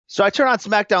So I turned on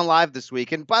SmackDown Live this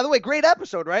week, and by the way, great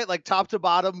episode, right? Like top to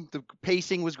bottom, the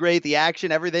pacing was great, the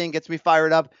action, everything gets me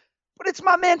fired up. But it's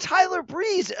my man Tyler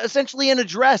Breeze essentially in a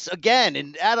dress again.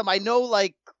 And Adam, I know,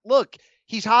 like, look,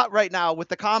 he's hot right now with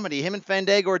the comedy. Him and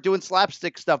Fandango are doing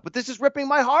slapstick stuff, but this is ripping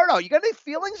my heart out. You got any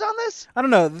feelings on this? I don't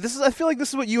know. I feel like this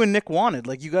is what you and Nick wanted.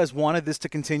 Like, you guys wanted this to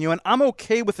continue, and I'm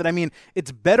okay with it. I mean,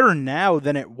 it's better now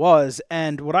than it was.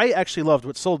 And what I actually loved,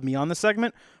 what sold me on the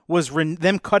segment, was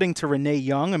them cutting to Renee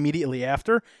Young immediately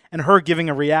after, and her giving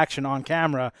a reaction on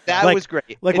camera. That was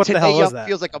great. Like, what the hell was that?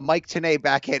 Feels like a Mike Tenay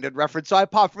backhanded reference, so I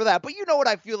popped for that. But you know what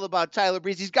I feel about Tyler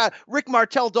Breeze. He's got Rick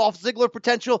Martel, Dolph Ziggler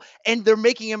potential, and they're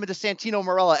making him into Santino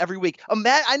Marella every week.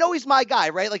 I know he's my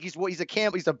guy, right? Like, he's a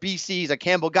Campbell, he's a BC, he's a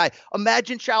Campbell guy.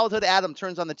 Imagine childhood Adam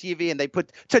turns on the TV and they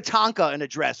put Tatanka in a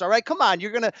dress. All right, come on,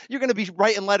 you're gonna be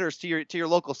writing letters to your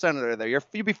local senator there.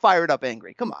 You'd be fired up,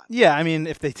 angry. Come on. Yeah, I mean,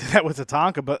 if they did that with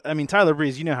Tatanka, but I mean, Tyler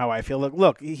Breeze, you know how I feel.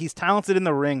 Look, he's talented in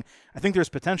the ring. I think there's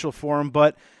potential for him,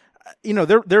 but you know,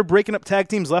 they're breaking up tag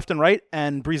teams left and right,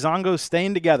 and Breezango's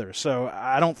staying together. So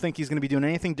I don't think he's going to be doing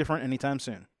anything different anytime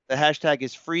soon. The hashtag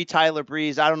is free Tyler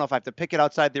Breeze. I don't know if I have to pick it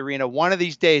outside the arena. One of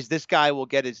these days, this guy will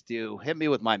get his due. Hit me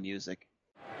with my music.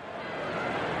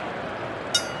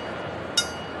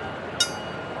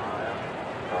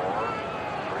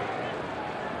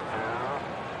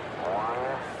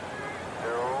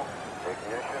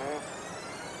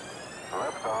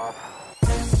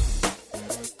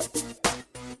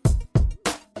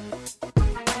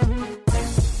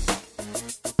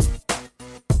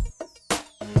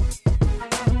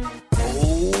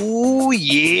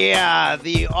 Yeah,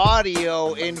 the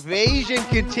audio invasion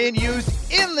continues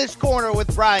in this corner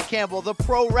with Brian Campbell. The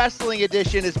Pro Wrestling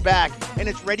Edition is back, and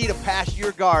it's ready to pass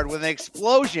your guard with an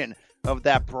explosion of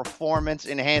that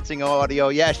performance-enhancing audio.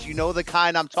 Yes, you know the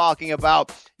kind I'm talking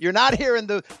about. You're not hearing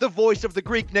the voice of the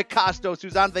Greek Nick Kostos,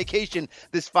 who's on vacation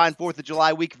this fine 4th of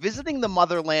July week, visiting the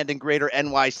motherland in greater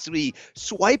NYC,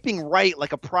 swiping right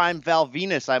like a prime Val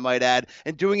Venus, I might add,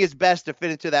 and doing his best to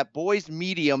fit into that Boys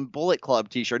Medium Bullet Club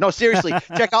t-shirt. No, seriously,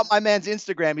 check out my man's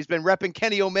Instagram. He's been repping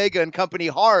Kenny Omega and company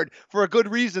hard for a good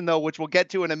reason, though, which we'll get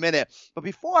to in a minute. But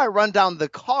before I run down the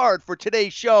card for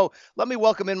today's show, let me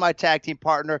welcome in my tag team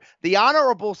partner, the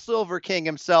Honorable Silver King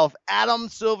himself, Adam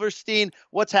Silverstein.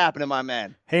 What's happening, my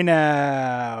man? Hey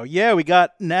now. Yeah, we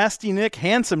got Nasty Nick,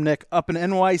 Handsome Nick up in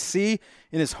NYC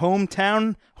in his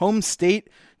hometown, home state,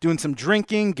 doing some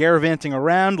drinking, gallivanting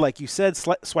around, like you said,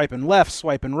 swiping left,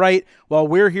 swiping right, while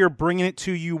we're here bringing it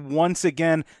to you once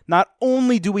again. Not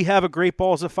only do we have a Great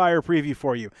Balls of Fire preview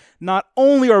for you, not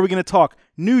only are we going to talk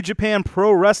New Japan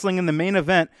Pro Wrestling in the main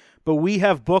event, but we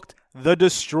have booked the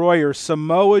Destroyer,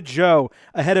 Samoa Joe,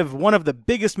 ahead of one of the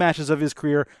biggest matches of his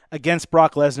career against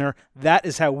Brock Lesnar. That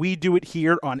is how we do it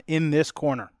here on In This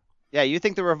Corner. Yeah, you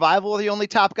think the Revival are the only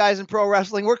top guys in pro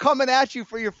wrestling? We're coming at you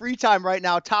for your free time right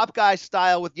now, top guy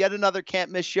style, with yet another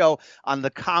can't miss show on the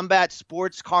Combat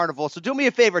Sports Carnival. So do me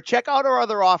a favor, check out our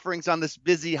other offerings on this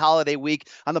busy holiday week.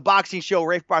 On the boxing show,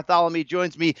 Rafe Bartholomew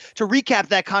joins me to recap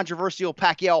that controversial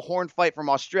Pacquiao-Horn fight from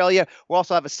Australia. We'll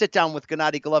also have a sit-down with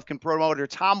Gennady Golovkin promoter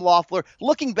Tom Loeffler,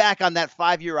 looking back on that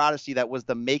 5-year odyssey that was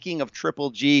the making of Triple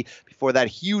G before that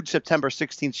huge September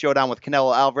 16th showdown with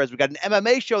Canelo Alvarez. We got an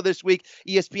MMA show this week.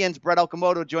 ESPN's Brett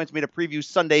Okamoto joins me to preview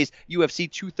Sunday's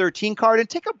UFC 213 card and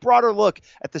take a broader look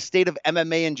at the state of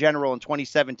MMA in general in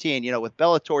 2017, you know, with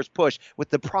Bellator's push, with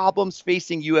the problems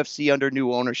facing UFC under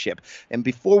new ownership. And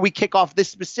before we kick off this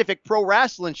specific pro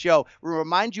wrestling show, we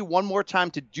remind you one more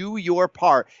time to do your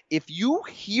part. If you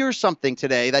hear something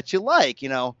today that you like, you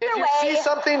know, if you see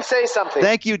something, say something.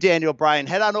 Thank you, Daniel Bryan.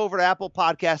 Head on over to Apple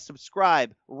Podcasts,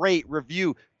 subscribe, rate,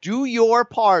 review. Do your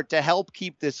part to help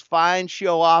keep this fine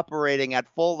show operating at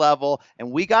full level.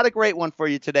 And we got a great one for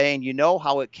you today. And you know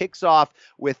how it kicks off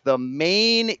with the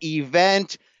main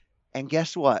event. And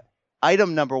guess what?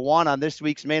 Item number one on this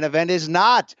week's main event is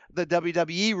not the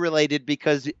WWE related,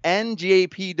 because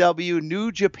NJPW,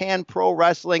 New Japan Pro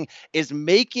Wrestling, is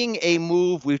making a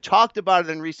move. We've talked about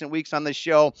it in recent weeks on this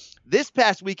show. This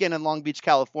past weekend in Long Beach,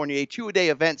 California, a 2-day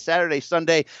event, Saturday,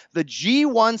 Sunday, the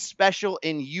G1 special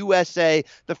in USA,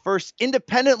 the first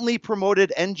independently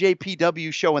promoted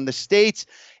NJPW show in the States.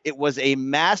 It was a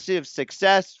massive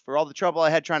success. For all the trouble I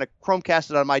had trying to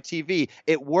Chromecast it on my TV,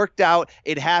 it worked out.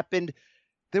 It happened.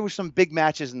 There were some big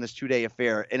matches in this 2-day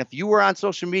affair. And if you were on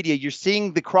social media, you're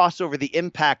seeing the crossover, the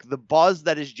impact, the buzz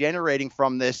that is generating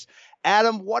from this.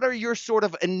 Adam, what are your sort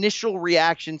of initial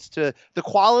reactions to the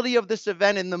quality of this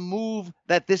event and the move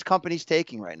that this company's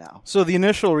taking right now? So the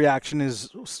initial reaction is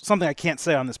something I can't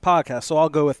say on this podcast, so I'll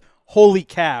go with holy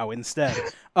cow instead.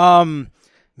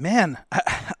 Man,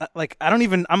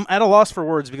 I'm at a loss for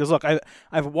words because, look,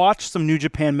 I've watched some New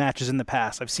Japan matches in the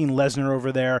past. I've seen Lesnar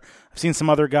over there. I've seen some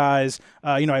other guys.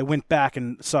 I went back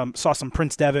and saw some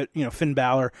Prince Devitt, Finn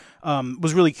Balor.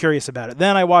 Was really curious about it.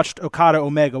 Then I watched Okada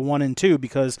Omega 1 and 2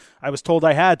 because I was told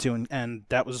I had to, and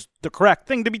that was the correct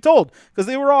thing to be told because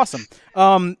they were awesome.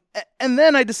 And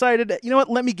then I decided, you know what,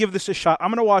 let me give this a shot. I'm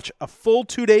going to watch a full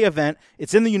 2-day event.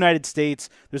 It's in the United States.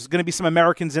 There's going to be some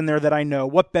Americans in there that I know.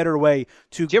 What better way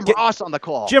to Jim Ross on the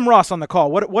call. Jim Ross on the call.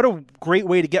 What a great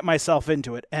way to get myself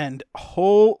into it. And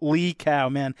holy cow,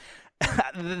 man.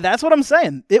 That's what I'm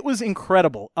saying. It was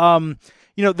incredible.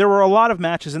 There were a lot of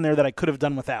matches in there that I could have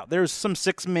done without. There's some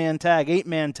 6-man tag,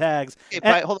 8-man tags.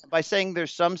 Hold on. By saying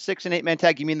there's some 6 and 8-man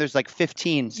tag, you mean there's like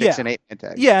 15 6 and 8-man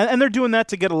tags? Yeah, and they're doing that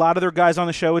to get a lot of their guys on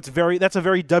the show. That's a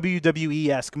very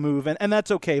WWE-esque move, and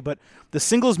that's okay. But the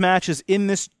singles matches in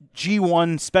this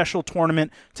G1 special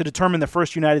tournament to determine the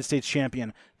first United States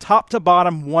champion, top to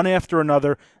bottom, one after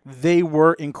another, they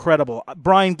were incredible.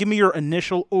 Brian, give me your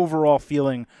initial overall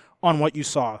feeling on what you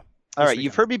saw. All right,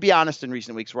 you've heard me be honest in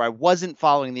recent weeks where I wasn't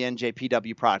following the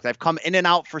NJPW product. I've come in and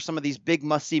out for some of these big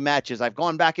must-see matches. I've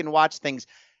gone back and watched things.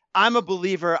 I'm a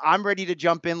believer. I'm ready to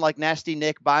jump in like Nasty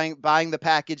Nick, buying the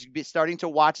package, starting to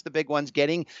watch the big ones,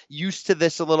 getting used to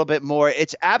this a little bit more.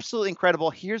 It's absolutely incredible.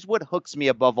 Here's what hooks me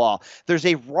above all. There's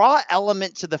a raw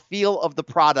element to the feel of the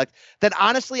product that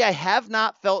honestly I have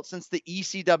not felt since the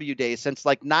ECW days, since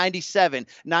like 97,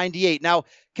 98. Now,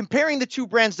 comparing the two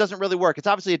brands doesn't really work. It's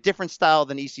obviously a different style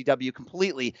than ECW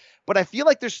completely, but I feel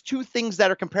like there's two things that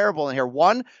are comparable in here.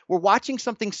 One, we're watching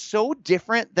something so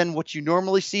different than what you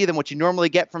normally see, than what you normally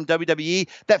get from WWE,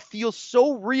 that feels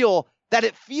so real that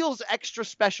it feels extra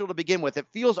special to begin with. It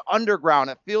feels underground.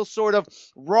 It feels sort of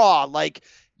raw, like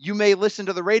you may listen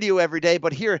to the radio every day,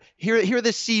 but hear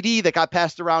this CD that got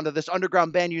passed around to this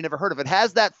underground band you never heard of. It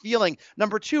has that feeling.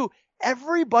 Number two,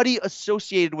 everybody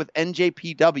associated with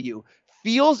NJPW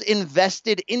feels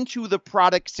invested into the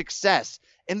product's success.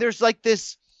 And there's like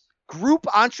this group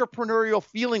entrepreneurial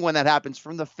feeling when that happens,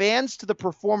 from the fans to the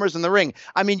performers in the ring.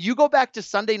 I mean, you go back to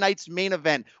Sunday night's main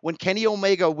event when Kenny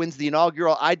Omega wins the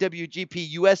inaugural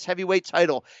IWGP US heavyweight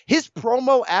title. His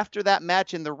promo after that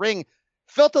match in the ring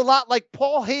felt a lot like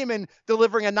Paul Heyman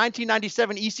delivering a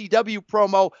 1997 ECW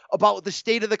promo about the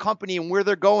state of the company and where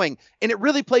they're going. And it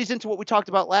really plays into what we talked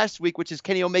about last week, which is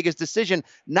Kenny Omega's decision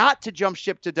not to jump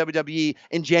ship to WWE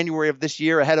in January of this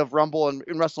year ahead of Rumble and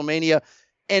WrestleMania,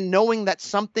 and knowing that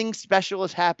something special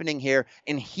is happening here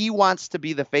and he wants to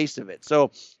be the face of it.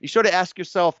 So you sort of ask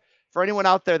yourself, for anyone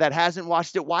out there that hasn't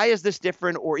watched it, why is this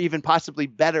different or even possibly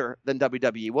better than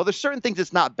WWE? Well, there's certain things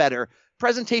it's not better.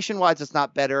 Presentation-wise, it's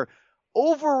not better.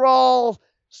 Overall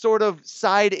sort of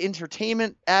side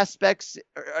entertainment aspects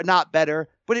are not better,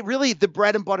 but it really, the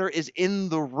bread and butter is in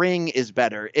the ring is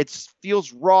better. It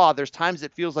feels raw. There's times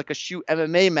it feels like a shoot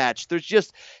MMA match. There's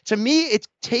just, to me, it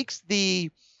takes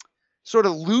the sort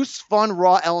of loose, fun,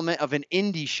 raw element of an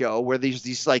indie show where there's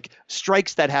these like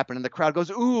strikes that happen and the crowd goes,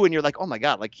 ooh, and you're like, oh my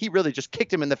God, like he really just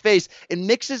kicked him in the face, and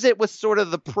mixes it with sort of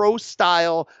the pro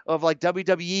style of like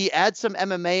WWE, add some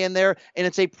MMA in there. And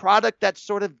it's a product that's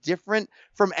sort of different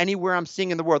from anywhere I'm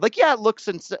seeing in the world. Like, yeah, it looks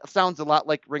and sounds a lot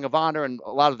like Ring of Honor, and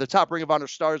a lot of the top Ring of Honor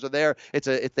stars are there.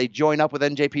 If they join up with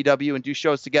NJPW and do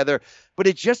shows together, but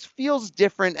it just feels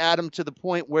different, Adam, to the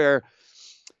point where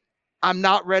I'm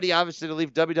not ready, obviously, to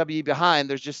leave WWE behind.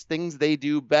 There's just things they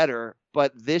do better.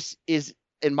 But this is,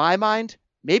 in my mind,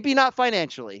 maybe not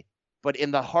financially, but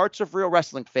in the hearts of real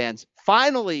wrestling fans,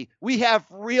 finally, we have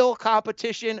real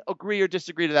competition. Agree or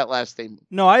disagree to that last statement?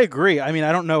 No, I agree. I mean,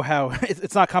 I don't know how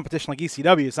it's not competition like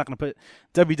ECW. It's not going to put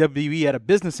WWE out of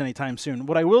business anytime soon.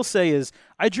 What I will say is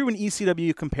I drew an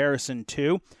ECW comparison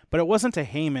too, but it wasn't to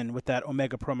Heyman with that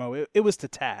Omega promo. It was to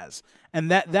Taz. And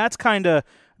that's kind of,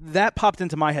 that popped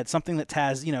into my head, something that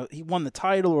Taz, he won the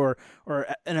title or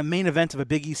in a main event of a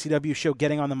big ECW show,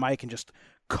 getting on the mic and just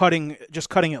cutting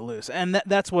it loose. And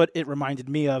that's what it reminded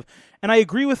me of. And I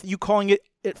agree with you calling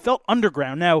it felt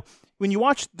underground. Now, when you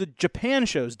watch the Japan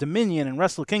shows, Dominion and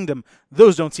Wrestle Kingdom,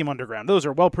 those don't seem underground. Those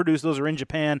are well produced. Those are in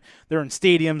Japan. They're in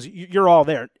stadiums. You're all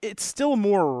there. It's still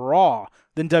more raw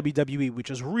than WWE, which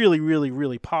is really, really,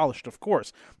 really polished, of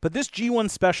course. But this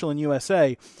G1 special in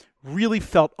USA really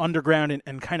felt underground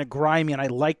and kind of grimy, and I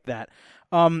like that.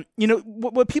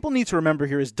 What people need to remember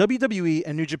here is WWE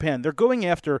and New Japan, they're going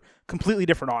after completely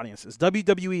different audiences.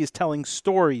 WWE is telling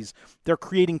stories, they're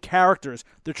creating characters,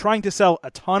 they're trying to sell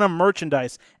a ton of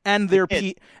merchandise, and they're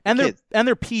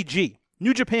PG.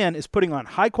 New Japan is putting on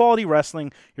high-quality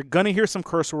wrestling. You're going to hear some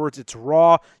curse words. It's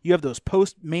raw. You have those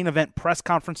post-main event press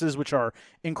conferences, which are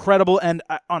incredible. And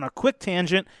on a quick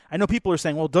tangent, I know people are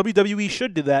saying, well, WWE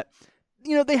should do that.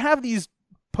 They have these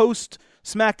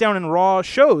post-SmackDown and Raw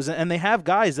shows, and they have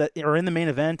guys that are in the main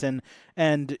event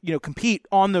and compete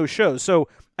on those shows. So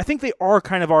I think they are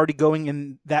kind of already going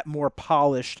in that more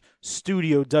polished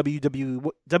studio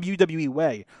WWE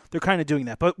way. They're kind of doing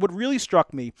that. But what really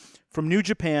struck me from New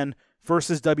Japan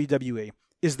versus WWE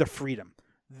is the freedom.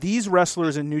 These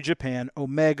wrestlers in New Japan,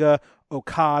 Omega,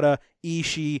 Okada,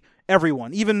 Ishii,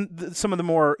 everyone, even some of the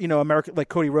more, American, like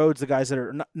Cody Rhodes, the guys that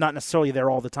are not necessarily there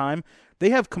all the time, they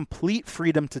have complete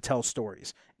freedom to tell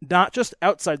stories, not just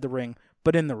outside the ring,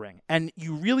 but in the ring. And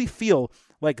you really feel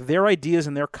like their ideas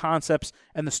and their concepts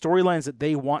and the storylines that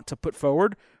they want to put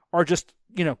forward are just,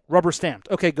 rubber stamped.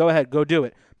 Okay, go ahead, go do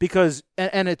it. Because,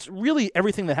 and it's really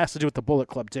everything that has to do with the Bullet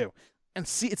Club too. And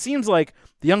it seems like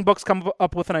the Young Bucks come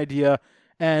up with an idea,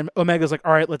 and Omega's like,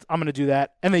 all right, I'm going to do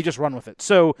that. And they just run with it.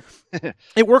 So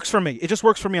it works for me. It just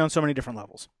works for me on so many different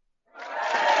levels.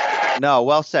 No,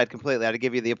 well said completely. I had to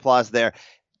give you the applause there.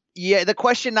 Yeah, the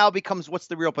question now becomes, what's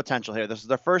the real potential here? This is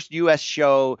their first U.S.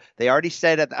 show. They already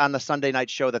said on the Sunday night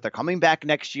show that they're coming back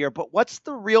next year. But what's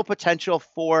the real potential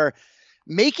for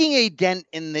making a dent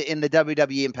in the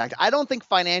WWE impact? I don't think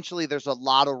financially there's a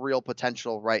lot of real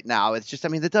potential right now. It's just, the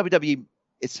WWE,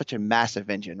 it's such a massive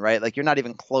engine, right? Like, you're not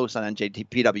even close on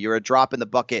NJPW. You're a drop in the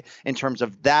bucket in terms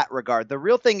of that regard. The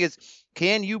real thing is,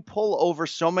 can you pull over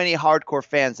so many hardcore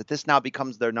fans that this now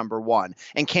becomes their number one?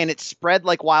 And can it spread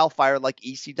like wildfire like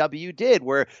ECW did,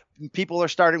 where people are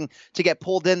starting to get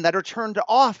pulled in that are turned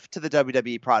off to the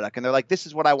WWE product? And they're like, this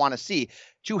is what I want to see.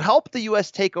 To help the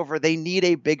U.S. takeover, they need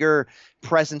a bigger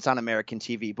presence on American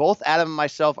TV. Both Adam and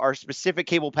myself, our specific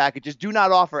cable packages do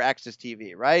not offer Access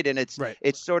TV, right? And it's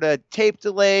sort of tape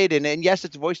delayed. And yes,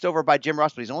 it's voiced over by Jim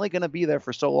Ross, but he's only going to be there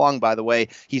for so long, by the way.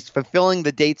 He's fulfilling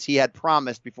the dates he had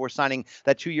promised before signing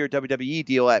that 2-year WWE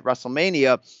deal at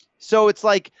WrestleMania. So it's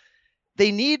like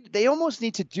they almost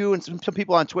need to do, and some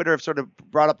people on Twitter have sort of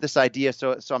brought up this idea,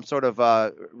 so I'm sort of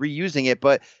reusing it,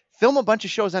 but film a bunch of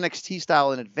shows NXT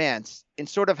style in advance and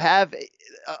sort of have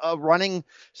a running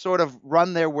sort of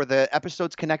run there where the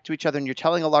episodes connect to each other and you're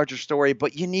telling a larger story,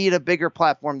 but you need a bigger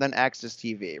platform than Access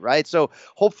TV, right? So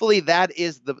hopefully that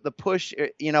is the push, and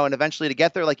eventually to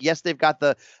get there. Like, yes, they've got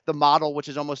the model, which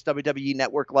is almost WWE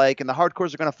Network-like, and the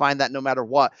hardcores are going to find that no matter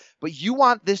what. But you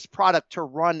want this product to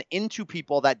run into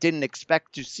people that didn't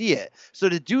expect to see it. So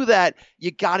to do that,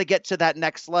 you got to get to that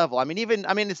next level.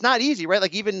 It's not easy, right?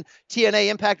 Like, even TNA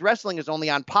Impact Wrestling is only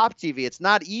on Pop TV. It's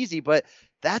not easy, but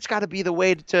that's got to be the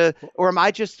way to, or am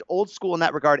I just old school in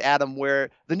that regard, Adam,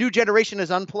 where the new generation is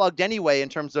unplugged anyway in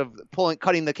terms of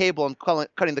cutting the cable and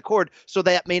cutting the cord, so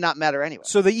that may not matter anyway.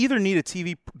 So they either need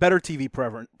a better TV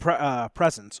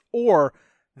presence, or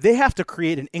they have to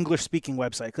create an English-speaking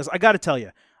website. Because I got to tell you,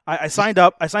 I signed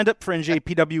up for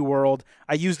NJPW World.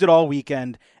 I used it all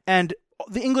weekend, and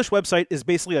the English website is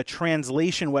basically a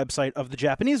translation website of the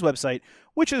Japanese website,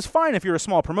 which is fine if you're a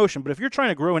small promotion. But if you're trying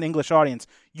to grow an English audience,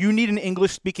 you need an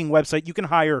English-speaking website. You can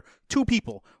hire 2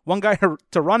 people, one guy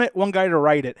to run it, one guy to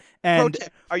write it. And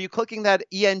are you clicking that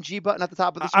ENG button at the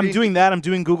top of the screen? I'm doing that. I'm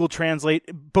doing Google Translate.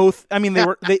 Both.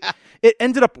 It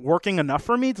ended up working enough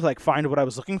for me to find what I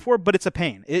was looking for, but it's a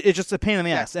pain. It's just a pain in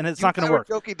the ass, and it's not going to work.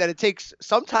 Joking that it takes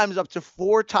sometimes up to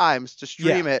 4 times to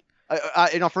stream it.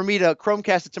 For me to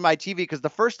Chromecast it to my TV, because the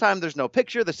first time there's no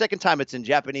picture, the second time it's in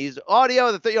Japanese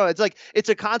audio. It's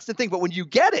a constant thing. But when you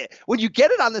get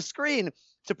it on the screen,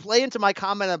 to play into my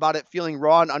comment about it feeling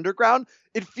raw and underground,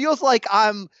 it feels like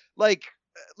I'm like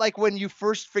when you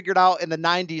first figured out in the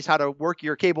 90s how to work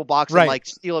your cable box and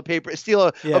steal a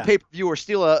pay-per-view or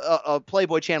steal a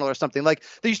Playboy channel or something. Like,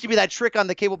 there used to be that trick on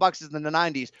the cable boxes in the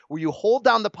 90s where you hold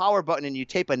down the power button and you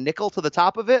tape a nickel to the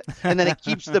top of it, and then it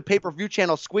keeps the pay-per-view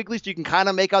channel squiggly so you can kind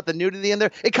of make out the nudity in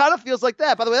there. It kind of feels like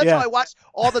that. By the way, that's how I watched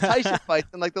all the Tyson fights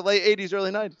in the late 80s,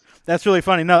 early 90s. That's really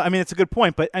funny. No, it's a good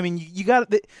point, but you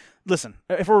got to listen,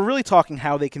 if we're really talking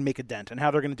how they can make a dent and how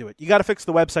they're going to do it, you got to fix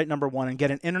the website, number one, and get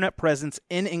an internet presence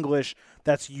in English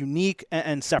that's unique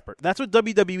and separate. That's what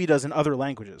WWE does in other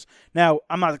languages. Now,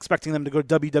 I'm not expecting them to go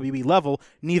WWE level,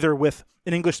 neither with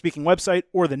an English-speaking website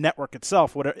or the network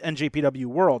itself, NJPW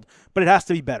World, but it has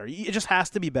to be better. It just has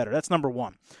to be better. That's number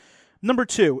one. Number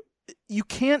two, you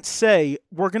can't say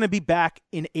we're going to be back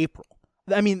in April.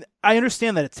 I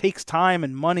understand that it takes time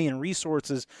and money and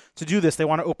resources to do this. They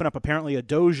want to open up apparently a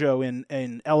dojo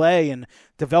in LA and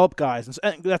develop guys.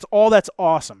 And that's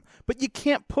awesome. But you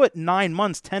can't put 9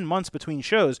 months, 10 months between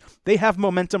shows. They have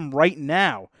momentum right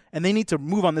now, and they need to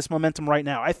move on this momentum right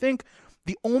now. I think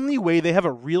the only way they have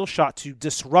a real shot to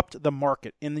disrupt the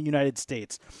market in the United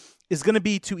States is going to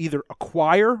be to either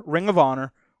acquire Ring of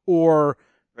Honor or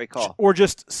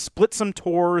just split some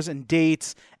tours and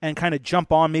dates and kind of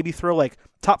jump on, maybe throw like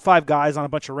top 5 guys on a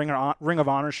bunch of Ring of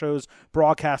Honor shows,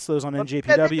 broadcast those on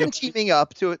NJPW. They've been teaming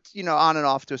up to it, on and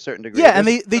off to a certain degree. Yeah, and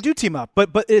they do team up, but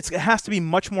it has to be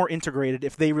much more integrated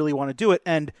if they really want to do it.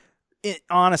 And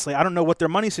honestly, I don't know what their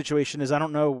money situation is. I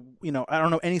don't know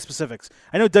any specifics.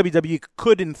 I know WWE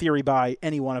could, in theory, buy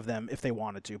any one of them if they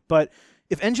wanted to. But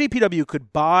if NJPW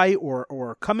could buy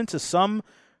or come into some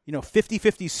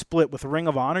 50-50 split with Ring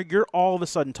of Honor, you're all of a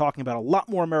sudden talking about a lot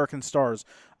more American stars,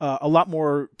 a lot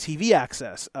more TV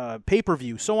access,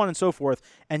 pay-per-view, so on and so forth,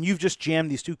 and you've just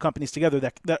jammed these two companies together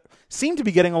that seem to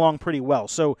be getting along pretty well.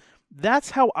 So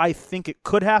that's how I think it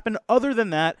could happen. Other than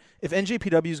that, if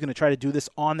NJPW is going to try to do this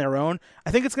on their own,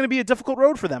 I think it's going to be a difficult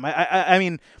road for them. I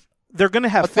mean, they're going to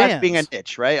have fans. Being a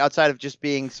niche, right? Outside of just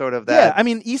being sort of that. Yeah, I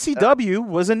mean, ECW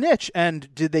was a niche, and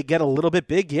did they get a little bit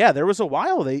big? Yeah, there was a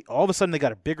while. All of a sudden they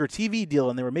got a bigger TV deal,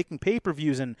 and they were making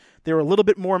pay-per-views, and they were a little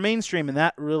bit more mainstream, and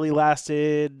that really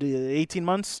lasted 18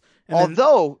 months.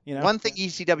 Although, one thing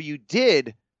ECW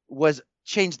did was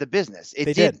change the business.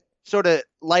 It did sort of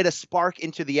light a spark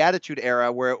into the Attitude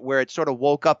Era where it sort of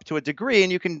woke up to a degree,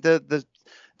 and you can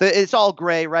it's all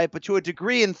gray, right? But to a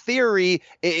degree, in theory,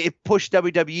 it pushed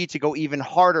WWE to go even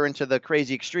harder into the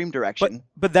crazy extreme direction.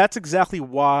 But that's exactly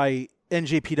why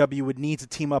NJPW would need to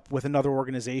team up with another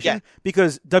organization,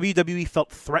 because WWE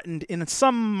felt threatened in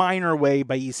some minor way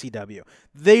by ECW.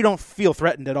 They don't feel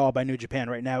threatened at all by New Japan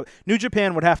right now. New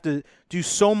Japan would have to do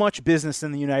so much business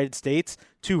in the United States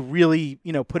to really,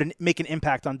 make an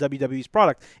impact on WWE's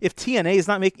product. If TNA is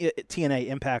not making TNA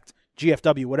Impact,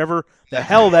 GFW, whatever the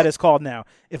hell that is called now,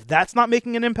 if that's not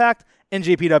making an impact,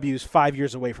 NJPW is 5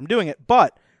 years away from doing it.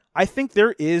 But I think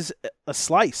there is a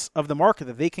slice of the market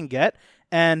that they can get.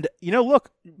 And, look,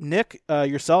 Nick,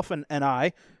 yourself and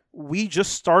I, we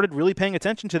just started really paying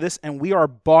attention to this, and we are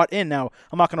bought in. Now,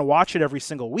 I'm not going to watch it every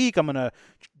single week.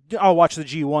 I'll watch the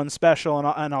G1 special,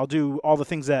 and I'll do all the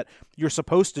things that you're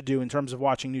supposed to do in terms of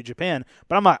watching New Japan.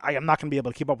 But I'm not going to be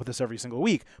able to keep up with this every single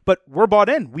week. But we're bought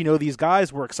in. We know these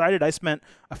guys. We're excited. I spent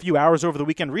a few hours over the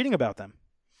weekend reading about them.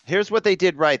 Here's what they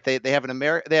did right. They have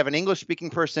an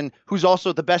English-speaking person who's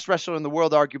also the best wrestler in the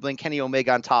world, arguably, and Kenny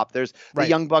Omega on top. There's the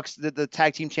Young Bucks, the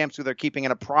tag team champs, who they're keeping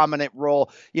in a prominent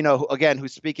role, again, who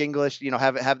speak English,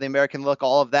 have the American look,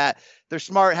 all of that. They're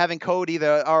smart, having Cody,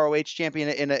 the ROH champion,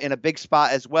 in a big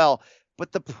spot as well.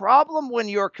 But the problem when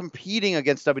you're competing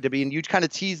against WWE, and you kind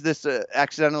of teased this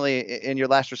accidentally in your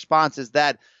last response, is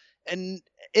that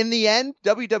in the end,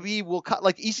 WWE will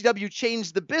ECW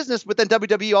changed the business, but then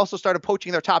WWE also started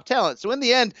poaching their top talent. So in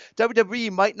the end,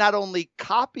 WWE might not only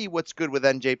copy what's good with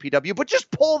NJPW, but just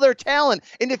pull their talent.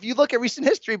 And if you look at recent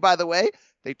history, by the way,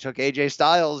 they took AJ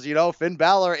Styles, Finn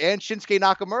Balor, and Shinsuke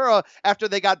Nakamura after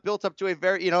they got built up to a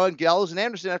very, and Gallows and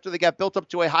Anderson after they got built up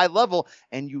to a high level.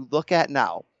 And you look at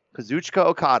now, Kazuchika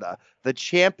Okada, the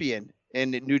champion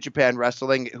in New Japan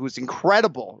Wrestling, who's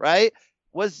incredible, right?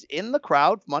 Was in the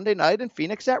crowd Monday night in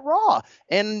Phoenix at Raw.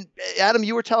 And Adam,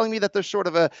 you were telling me that there's sort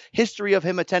of a history of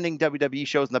him attending WWE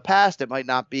shows in the past. It might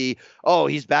not be,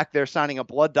 he's back there signing a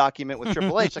blood document with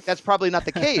Triple H. That's probably not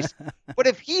the case. But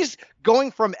if he's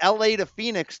going from LA to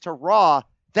Phoenix to Raw,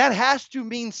 that has to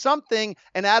mean something.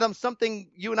 And Adam, something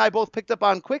you and I both picked up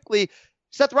on quickly,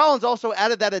 Seth Rollins also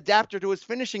added that adapter to his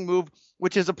finishing move,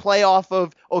 which is a play off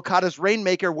of Okada's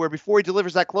Rainmaker, where before he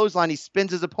delivers that clothesline, he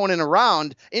spins his opponent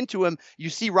around into him. You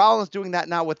see Rollins doing that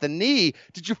now with the knee.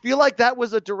 Did you feel like that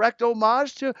was a direct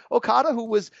homage to Okada, who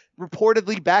was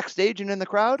reportedly backstage and in the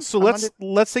crowd? So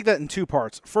let's take that in two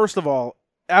parts. First of all,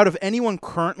 out of anyone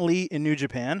currently in New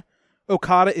Japan,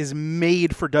 Okada is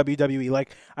made for WWE.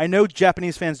 I know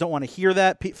Japanese fans don't want to hear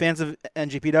that, fans of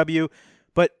NJPW,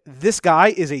 but this guy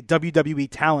is a WWE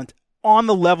talent on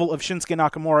the level of Shinsuke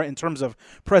Nakamura in terms of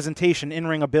presentation,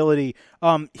 in-ring ability.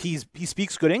 He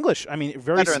speaks good English. I mean,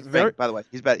 very, by the way,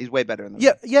 he's way better in the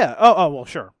ring. Yeah. Oh, well,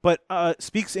 sure. But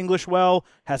speaks English well,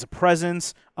 has a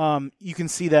presence. You can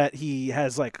see that he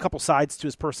has a couple sides to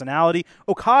his personality.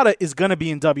 Okada is going to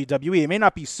be in WWE. It may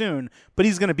not be soon, but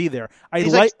he's going to be there.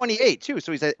 He's 28 too,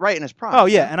 so he's right in his prime. Oh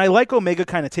yeah, and I like Omega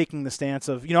kind of taking the stance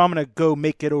of, I'm going to go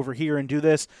make it over here and do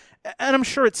this. And I'm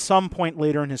sure at some point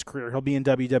later in his career he'll be in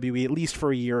WWE at least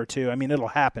for a year or two. I mean, it'll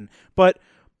happen. But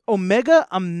Omega,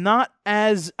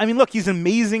 look, he's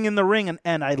amazing in the ring,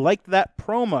 and I liked that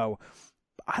promo.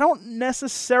 I don't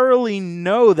necessarily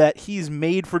know that he's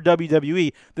made for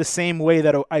WWE the same way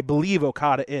that I believe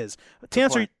Okada is. To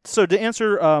answer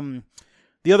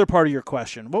the other part of your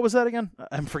question, what was that again?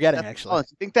 I'm forgetting, actually. I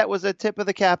think that was a tip of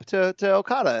the cap to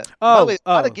Okada. Oh, By the way,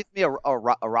 Okada gives me a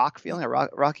rock feeling,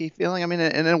 rocky feeling. I mean,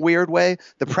 in a weird way.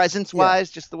 The presence-wise,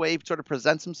 just the way he sort of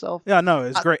presents himself. Yeah, no, it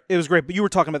was great. It was great. But you were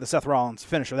talking about the Seth Rollins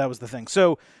finisher. That was the thing.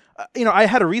 So, I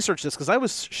had to research this because I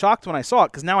was shocked when I saw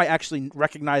it because now I actually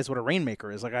recognize what a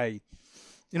Rainmaker is. Like I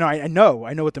know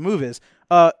what the move is.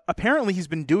 Apparently, he's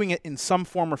been doing it in some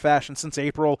form or fashion since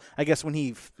April. I guess when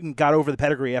he got over the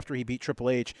pedigree after he beat Triple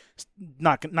H,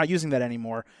 not using that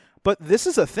anymore. But this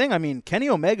is a thing. I mean, Kenny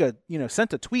Omega,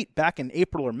 sent a tweet back in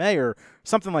April or May or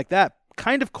something like that,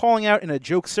 kind of calling out in a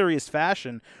joke serious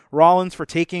fashion Rollins for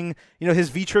taking, his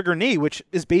V-trigger knee, which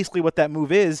is basically what that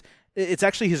move is. It's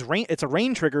actually it's a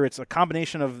rain trigger. It's a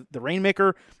combination of the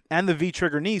Rainmaker and the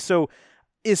V-trigger knee. So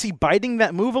is he biting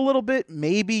that move a little bit?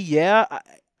 Maybe, yeah.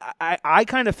 I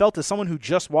kind of felt as someone who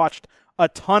just watched a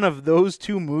ton of those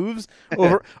two moves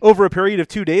over a period of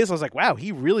 2 days. I was like, wow,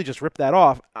 he really just ripped that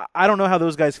off. I don't know how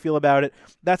those guys feel about it.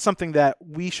 That's something that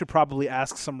we should probably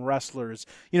ask some wrestlers,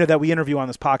 that we interview on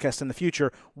this podcast in the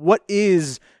future. What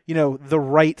is, the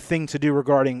right thing to do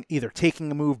regarding either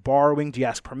taking a move, borrowing? Do you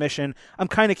ask permission? I'm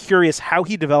kind of curious how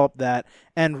he developed that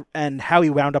and how he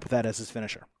wound up with that as his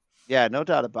finisher. Yeah, no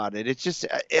doubt about it. It's just,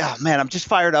 man, I'm just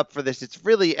fired up for this. It's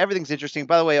really, everything's interesting.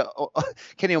 By the way,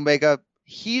 Kenny Omega,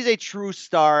 he's a true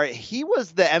star. He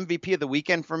was the MVP of the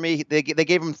weekend for me. They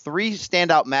gave him 3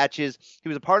 standout matches. He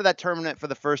was a part of that tournament for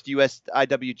the first US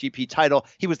IWGP title.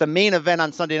 He was the main event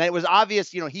on Sunday night. It was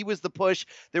obvious, he was the push.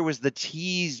 There was the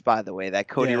tease, by the way, that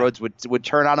Cody Rhodes would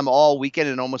turn on him all weekend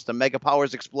and almost the Mega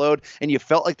Powers explode. And you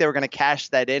felt like they were going to cash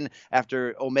that in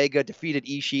after Omega defeated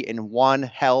Ishii in one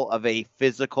hell of a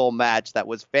physical match that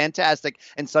was fantastic.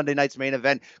 And Sunday night's main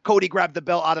event, Cody grabbed the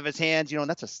belt out of his hands. And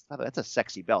that's a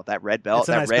sexy belt, that red belt. It's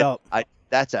a nice belt.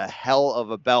 That's a hell of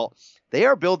a belt. They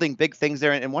are building big things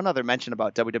there. And one other mention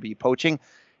about WWE poaching.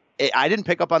 I didn't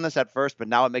pick up on this at first, but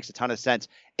now it makes a ton of sense.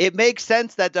 It makes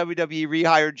sense that WWE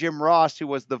rehired Jim Ross, who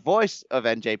was the voice of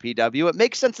NJPW. It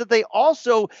makes sense that they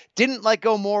also didn't let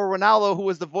go Mauro Ranallo, who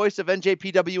was the voice of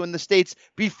NJPW in the States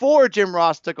before Jim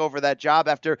Ross took over that job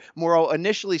after Mauro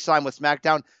initially signed with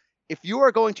SmackDown. If you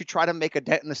are going to try to make a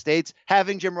dent in the States,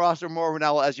 having Jim Ross or Mauro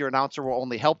Ranallo as your announcer will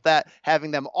only help that.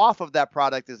 Having them off of that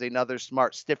product is another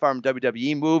smart, stiff-arm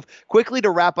WWE move. Quickly to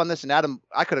wrap on this, and Adam,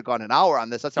 I could have gone an hour on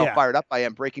this. That's how fired up I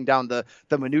am, breaking down the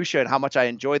minutia and how much I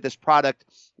enjoyed this product.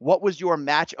 What was your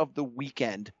match of the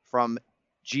weekend from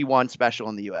G1 special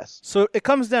in the U.S.? So it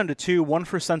comes down to 2, one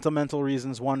for sentimental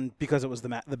reasons, one because it was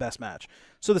the best match.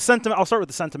 So I'll start with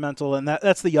the sentimental, and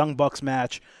that's the Young Bucks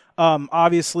match.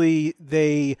 Obviously,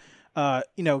 they have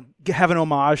an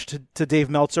homage to Dave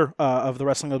Meltzer of the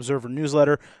Wrestling Observer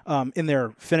newsletter in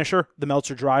their finisher, the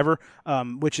Meltzer Driver,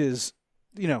 which is,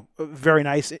 very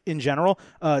nice in general.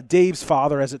 Dave's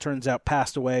father, as it turns out,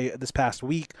 passed away this past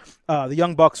week. The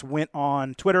Young Bucks went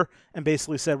on Twitter and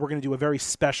basically said, we're going to do a very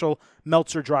special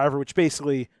Meltzer Driver, which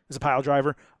basically is a pile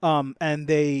driver. And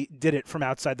they did it from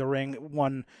outside the ring,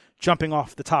 one jumping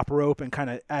off the top rope and kind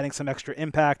of adding some extra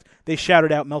impact. They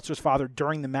shouted out Meltzer's father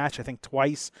during the match, I think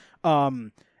twice.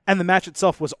 And the match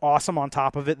itself was awesome on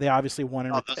top of it. They obviously won.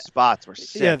 The spots were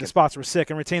sick. Yeah, the spots were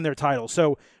sick and retained their title.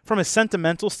 So from a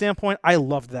sentimental standpoint, I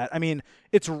loved that. I mean,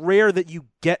 it's rare that you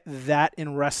get that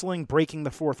in wrestling, breaking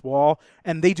the fourth wall,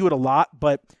 and they do it a lot,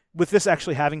 but with this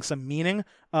actually having some meaning,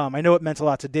 I know it meant a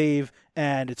lot to Dave,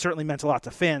 and it certainly meant a lot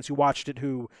to fans who watched it,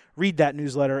 who read that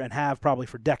newsletter and have probably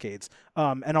for decades,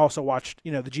 and also watched,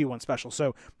 the G1 special.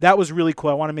 So that was really cool.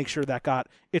 I want to make sure that got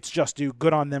its just due.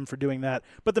 Good on them for doing that.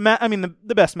 But the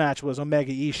best match was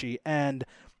Omega Ishii, and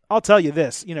I'll tell you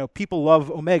this, people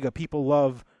love Omega, people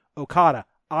love Okada.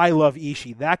 I love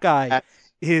Ishii. That guy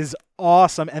is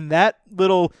awesome, and that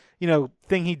little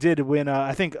thing he did when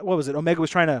I think Omega was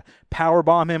trying to power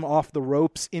bomb him off the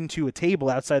ropes into a table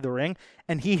outside the ring,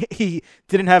 and he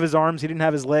didn't have his arms, he didn't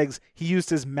have his legs, he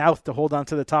used his mouth to hold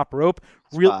onto the top rope.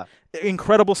 Real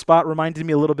incredible spot. Reminded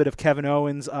me a little bit of Kevin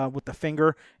Owens with the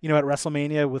finger, at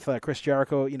WrestleMania with Chris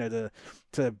Jericho,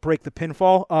 to break the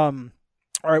pinfall.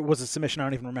 Or it was a submission, I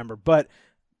don't even remember, but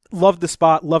loved the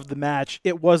spot, loved the match.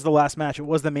 It was the last match. It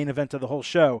was the main event of the whole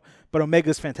show. But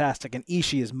Omega's fantastic, and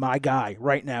Ishii is my guy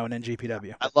right now in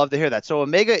NJPW. I'd love to hear that. So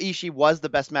Omega Ishii was the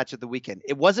best match of the weekend.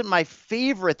 It wasn't my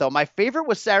favorite, though. My favorite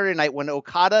was Saturday night when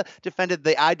Okada defended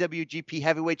the IWGP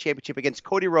Heavyweight Championship against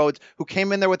Cody Rhodes, who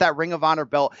came in there with that Ring of Honor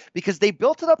belt, because they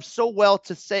built it up so well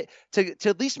to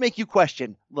at least make you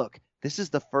question, look, this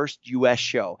is the first U.S.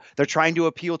 show. They're trying to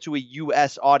appeal to a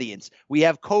U.S. audience. We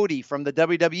have Cody from the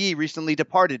WWE, recently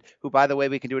departed, who, by the way,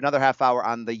 we can do another half hour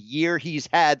on the year he's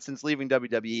had since leaving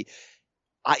WWE.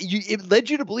 it led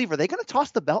you to believe, are they going to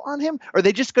toss the belt on him? Are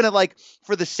they just going to, like,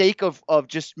 for the sake of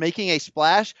just making a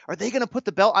splash, are they going to put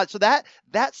the belt on? So that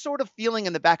sort of feeling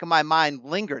in the back of my mind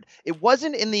lingered. It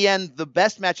wasn't in the end the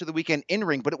best match of the weekend in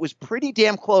ring, but it was pretty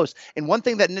damn close. And one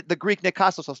thing that the Greek Nick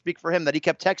Kostos, I'll speak for him, that he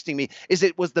kept texting me, is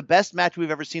it was the best match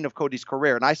we've ever seen of Cody's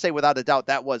career. And I say without a doubt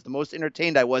that was the most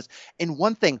entertained I was. And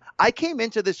one thing, I came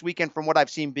into this weekend from what I've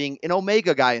seen being an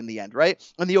Omega guy in the end, right?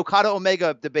 On the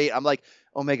Okada-Omega debate, I'm like,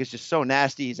 Omega's just so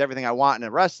nasty. He's everything I want in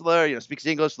a wrestler. You know, speaks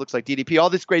English, looks like DDP, all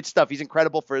this great stuff. He's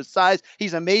incredible for his size.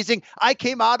 He's amazing. I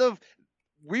came out of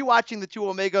rewatching the two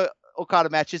Omega Okada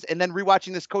matches and then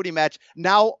rewatching this Cody match.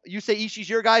 Now you say Ishii's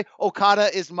your guy.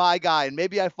 Okada is my guy. And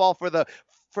maybe I fall for the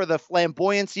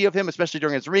flamboyancy of him, especially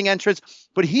during his ring entrance.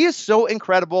 But he is so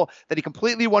incredible that he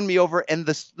completely won me over. And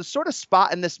the sort of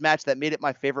spot in this match that made it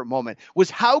my favorite moment was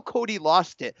how Cody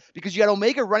lost it. Because you had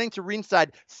Omega running to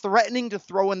ringside, threatening to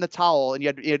throw in the towel. And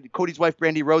you had Cody's wife,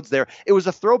 Brandy Rhodes, there. It was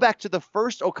a throwback to the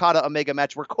first Okada-Omega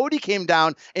match where Cody came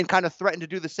down and kind of threatened to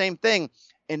do the same thing.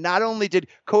 And not only did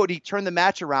Cody turn the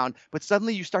match around, but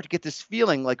suddenly you start to get this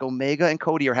feeling like Omega and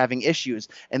Cody are having issues.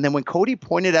 And then when Cody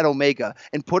pointed at Omega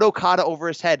and put Okada over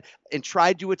his head and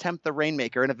tried to attempt the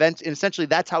Rainmaker, and essentially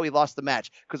that's how he lost the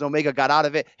match, because Omega got out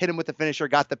of it, hit him with the finisher,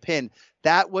 got the pin.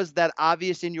 That was that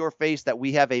obvious in your face that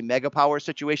we have a Mega Power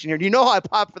situation here. And you know how I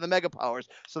pop for the Mega Powers.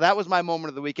 So that was my moment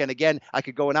of the weekend. Again, I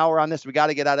could go an hour on this. We got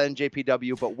to get out of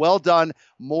NJPW, but well done.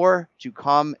 More to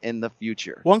come in the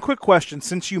future. One quick question,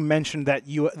 since you mentioned that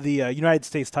the United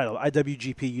States title,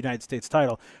 IWGP United States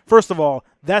title. First of all,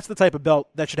 that's the type of belt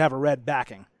that should have a red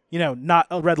backing. You know, not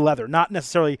a red leather, not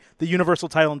necessarily the Universal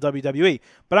title in WWE.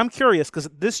 But I'm curious, because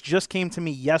this just came to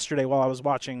me yesterday while I was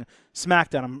watching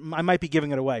SmackDown. I might be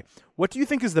giving it away. What do you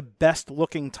think is the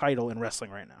best-looking title in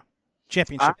wrestling right now?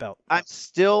 Championship belt. I'm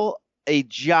still a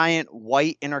giant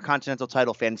white Intercontinental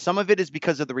title fan. Some of it is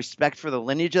because of the respect for the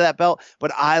lineage of that belt,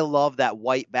 but I love that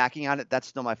white backing on it. That's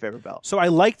still my favorite belt. So I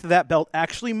liked that belt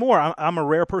actually more. I'm a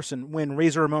rare person when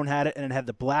Razor Ramon had it and it had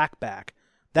the black back.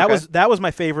 That was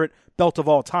my favorite belt of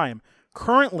all time.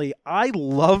 Currently, I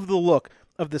love the look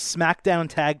of the SmackDown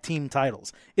Tag Team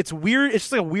titles. It's weird. It's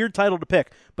just like a weird title to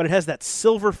pick, but it has that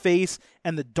silver face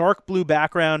and the dark blue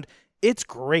background. It's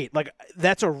great. Like,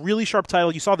 that's a really sharp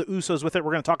title. You saw the Usos with it.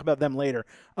 We're going to talk about them later.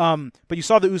 But you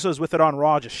saw the Usos with it on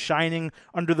Raw, just shining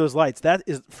under those lights. That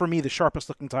is, for me, the sharpest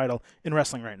looking title in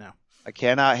wrestling right now. I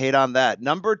cannot hate on that.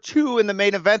 Number 2 in the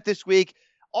main event this week.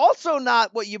 Also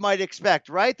not what you might expect,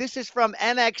 right? This is from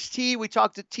NXT. We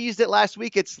teased it last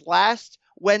week. It's last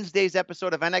Wednesday's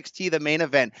episode of NXT, the main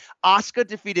event. Asuka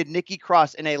defeated Nikki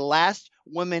Cross in a last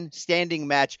woman standing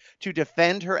match to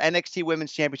defend her NXT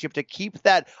Women's Championship, to keep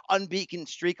that unbeaten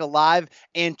streak alive,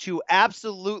 and to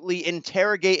absolutely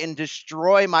interrogate and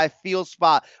destroy my feel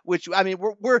spot, which, I mean,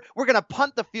 we're going to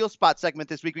punt the feel spot segment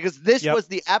this week, because this was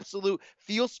the absolute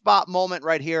feel spot moment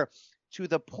right here. To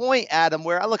the point, Adam,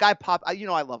 where, look, I love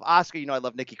Asuka, I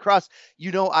love Nikki Cross,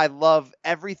 I love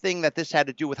everything that this had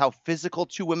to do with how physical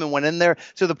two women went in there,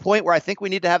 to the point where I think we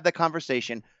need to have the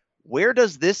conversation. Where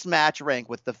does this match rank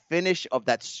with the finish of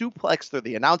that suplex through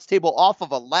the announce table off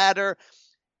of a ladder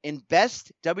in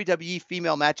best WWE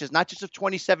female matches, not just of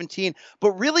 2017,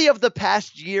 but really of the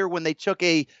past year, when they took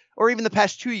or even the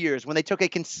past 2 years, when they took a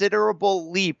considerable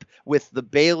leap with the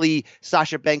Bayley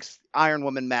Sasha Banks Iron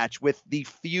Woman match, with the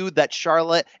feud that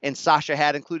Charlotte and Sasha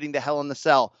had, including the Hell in the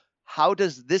Cell. How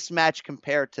does this match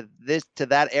compare to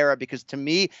that era? Because to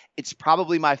me, it's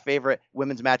probably my favorite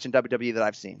women's match in WWE that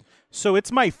I've seen. So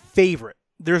it's my favorite.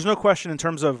 There's no question in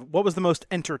terms of what was the most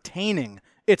entertaining.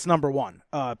 It's number 1.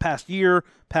 Past year,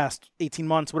 past 18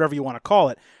 months, whatever you want to call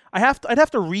it. I'd have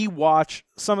to rewatch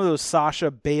some of those Sasha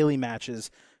Bayley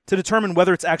matches to determine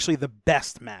whether it's actually the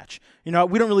best match. We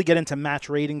don't really get into match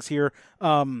ratings here,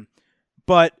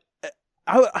 but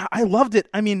I loved it.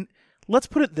 I mean, let's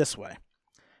put it this way.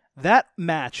 That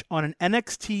match on an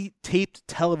NXT taped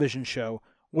television show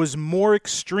was more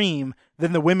extreme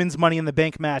than the women's Money in the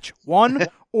Bank match 1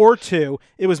 or 2.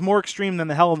 It was more extreme than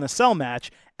the Hell in the Cell match,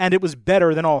 and it was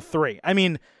better than all 3. I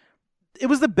mean, it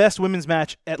was the best women's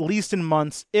match, at least in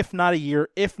months, if not a year,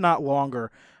 if not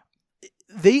longer.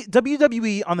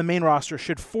 WWE on the main roster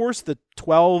should force the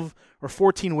 12 or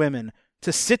 14 women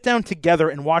to sit down together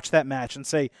and watch that match and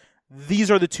say,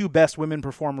 these are the 2 best women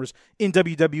performers in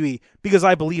WWE, because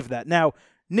I believe that. Now,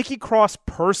 Nikki Cross,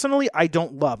 personally, I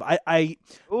don't love. I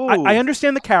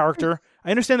understand the character.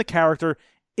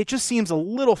 It just seems a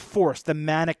little forced, the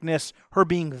manicness, her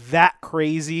being that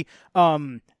crazy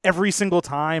every single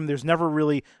time. There's never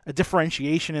really a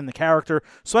differentiation in the character.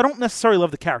 So I don't necessarily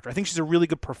love the character. I think she's a really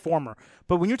good performer.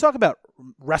 But when you talk about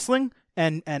wrestling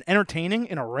and entertaining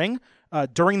in a ring,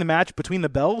 during the match between the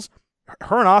bells,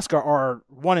 her and Asuka are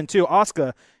 1 and 2.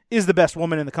 Asuka is the best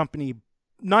woman in the company.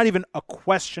 Not even a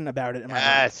question about it.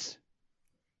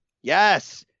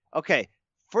 Yes. Okay.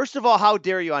 First of all, how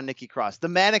dare you on Nikki Cross? The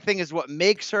manic thing is what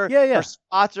makes her. Yeah. Her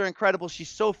spots are incredible. She's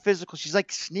so physical. She's like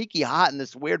sneaky hot in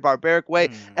this weird barbaric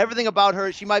way. Everything about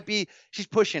her, she's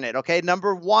pushing it. Okay.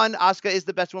 Number 1, Asuka is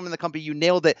the best woman in the company. You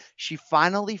nailed it. She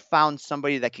finally found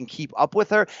somebody that can keep up with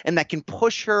her and that can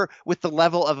push her with the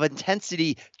level of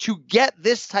intensity to get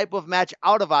this type of match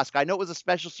out of Asuka. I know it was a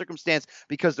special circumstance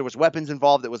because there was weapons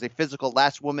involved. It was a physical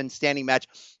last woman standing match.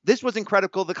 This was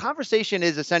incredible. The conversation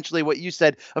is essentially what you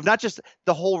said of not just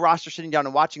the whole roster sitting down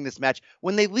and watching this match.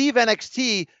 When they leave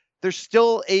NXT, there's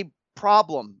still a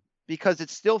problem because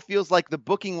it still feels like the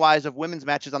booking wise of women's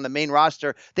matches on the main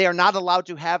roster, they are not allowed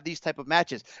to have these type of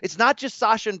matches. It's not just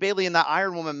Sasha and Bayley in that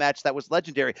Iron Woman match that was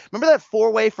legendary. Remember that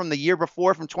 4-way from the year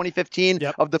before, from 2015,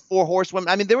 of the 4 horsewomen?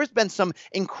 I mean, there has been some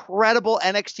incredible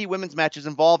NXT women's matches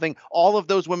involving all of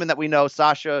those women that we know,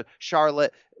 Sasha,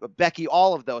 Charlotte, Becky,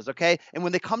 all of those, okay? And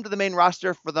when they come to the main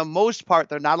roster, for the most part,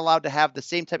 they're not allowed to have the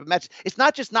same type of match. It's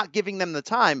not just not giving them the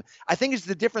time. I think it's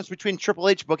the difference between Triple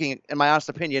H booking, in my honest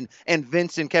opinion, and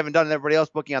Vince and Kevin Dunn and everybody else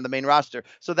booking on the main roster.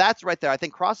 So that's right there. I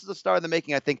think Cross is a star in the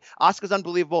making. I think Asuka's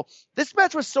unbelievable. This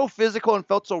match was so physical and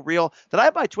felt so real that I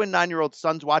had my twin 9-year-old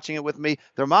sons watching it with me.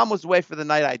 Their mom was away for the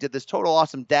night. I did this total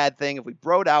awesome dad thing. If we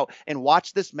broed out and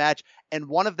watched this match, and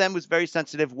one of them was very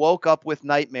sensitive, woke up with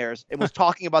nightmares and was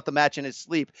talking about the match in his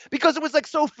sleep because it was like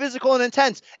so physical and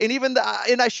intense. And even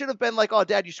and I should have been like, oh,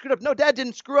 Dad, you screwed up. No, Dad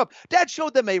didn't screw up. Dad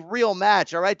showed them a real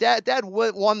match. All right. Dad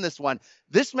won this one.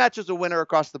 This match is a winner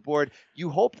across the board. You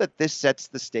hope that this sets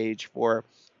the stage for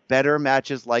better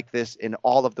matches like this in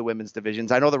all of the women's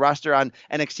divisions. I know the roster on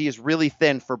NXT is really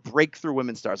thin for breakthrough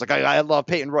women's stars. Like I love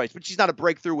Peyton Royce, but she's not a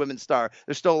breakthrough women's star.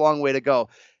 There's still a long way to go.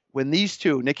 When these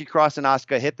two, Nikki Cross and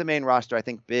Asuka, hit the main roster, I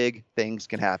think big things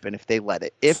can happen if they let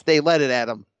it. If they let it,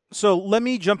 Adam. So let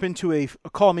me jump into a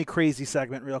Call Me Crazy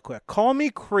segment real quick. Call me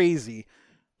crazy,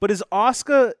 but is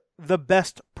Asuka the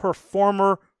best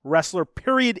performer wrestler,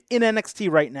 period, in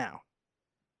NXT right now?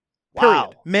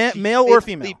 Wow. Period. Male or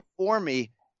female? Leap for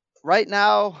me. Right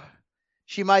now,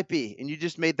 she might be, and you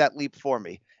just made that leap for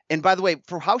me. And by the way,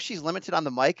 for how she's limited on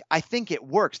the mic, I think it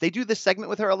works. They do this segment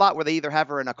with her a lot where they either have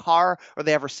her in a car or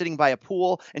they have her sitting by a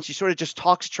pool and she sort of just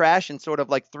talks trash in sort of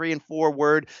like 3 and 4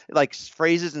 word like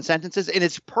phrases and sentences. And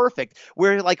it's perfect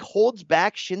where it like holds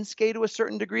back Shinsuke to a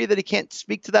certain degree that he can't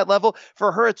speak to that level.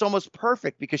 For her, it's almost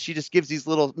perfect because she just gives these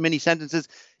little mini sentences.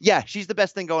 Yeah, she's the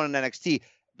best thing going in NXT.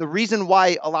 The reason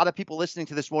why a lot of people listening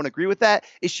to this won't agree with that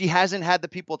is she hasn't had the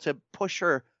people to push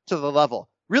her to the level.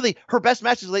 Really, her best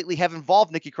matches lately have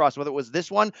involved Nikki Cross, whether it was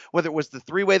this one, whether it was the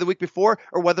 3-way the week before,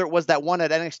 or whether it was that one at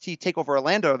NXT TakeOver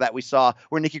Orlando that we saw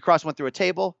where Nikki Cross went through a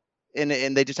table and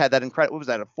they just had that incredible, what was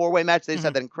that, a 4-way match? They just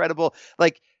had that incredible,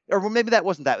 like, or maybe that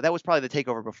wasn't that. That was probably the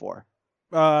TakeOver before.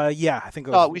 Yeah, I think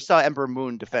it was. We saw Ember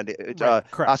Moon defend it.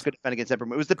 Correct. Asuka defend against Ember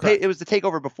Moon. It was the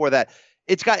TakeOver before that.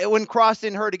 When Cross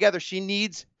and her together, she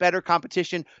needs better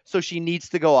competition, so she needs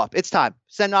to go up. It's time.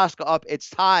 Send Asuka up. It's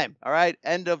time. All right.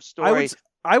 End of story.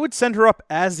 I would send her up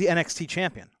as the NXT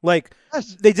champion. Like,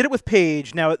 yes. They did it with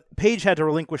Paige. Now, Paige had to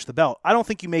relinquish the belt. I don't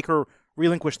think you make her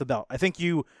relinquish the belt. I think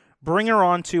you bring her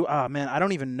on to, I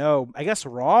don't even know. I guess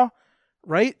Raw,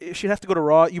 right? She'd have to go to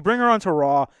Raw. You bring her on to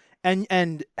Raw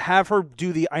and have her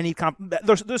do the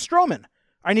there's Strowman.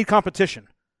 I need competition.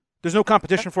 There's no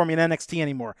competition for me in NXT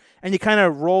anymore. And you kind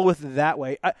of roll with it that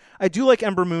way. I do like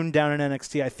Ember Moon down in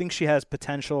NXT. I think she has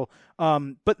potential.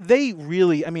 But they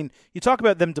really, you talk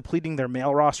about them depleting their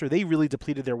male roster. They really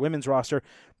depleted their women's roster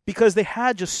because they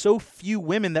had just so few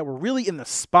women that were really in the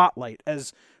spotlight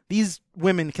as these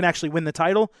women can actually win the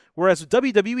title. Whereas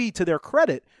WWE, to their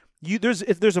credit,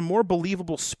 there's a more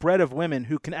believable spread of women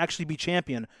who can actually be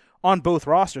champion on both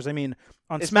rosters.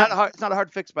 It's not a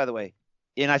hard fix, by the way.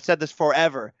 And I've said this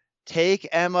forever. Take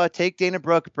Emma, take Dana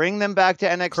Brooke, bring them back to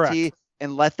NXT, correct,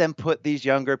 and let them put these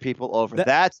younger people over.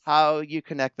 That's how you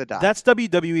connect the dots. That's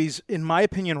WWE's, in my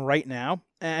opinion, right now.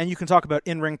 And you can talk about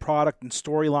in-ring product and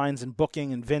storylines and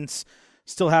booking and Vince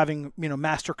still having,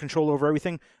 master control over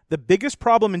everything. The biggest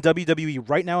problem in WWE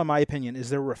right now, in my opinion, is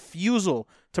their refusal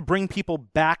to bring people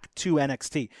back to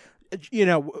NXT.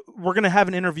 We're going to have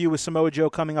an interview with Samoa Joe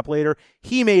coming up later.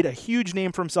 He made a huge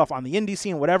name for himself on the indie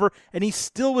scene, whatever, and he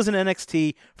still was in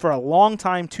NXT for a long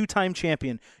time, 2-time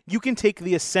champion. You can take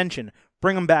the Ascension,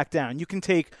 bring him back down. You can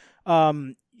take,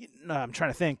 I'm trying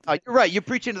to think. You're right. You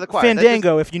preach into the choir.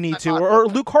 Fandango if you need to, or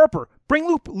Luke Harper.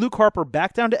 Bring Luke Harper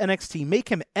back down to NXT. Make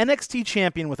him NXT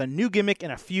champion with a new gimmick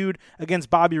and a feud against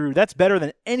Bobby Roode. That's better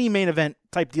than any main event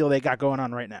type deal they got going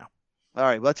on right now. All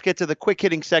right, let's get to the quick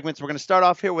hitting segments. We're going to start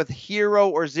off here with hero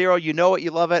or zero. You know it,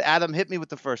 you love it. Adam, hit me with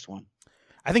the first one.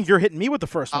 I think you're hitting me with the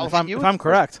first one, if I'm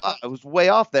correct. I was way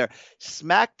off there.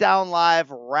 SmackDown Live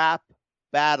rap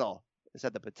battle. This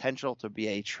had the potential to be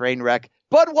a train wreck,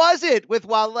 but was it? With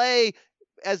Wale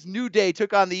as New Day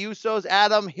took on the Usos.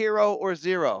 Adam, hero or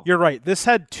zero? You're right. This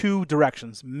had two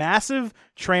directions: massive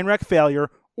train wreck failure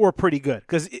or pretty good,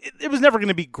 because it was never going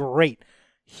to be great.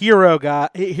 Hero,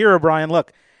 Brian.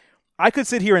 Look, I could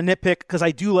sit here and nitpick because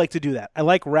I do like to do that. I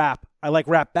like rap. I like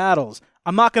rap battles.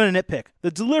 I'm not going to nitpick.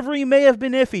 The delivery may have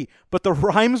been iffy, but the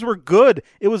rhymes were good.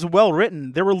 It was well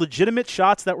written. There were legitimate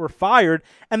shots that were fired,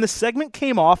 and the segment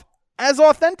came off as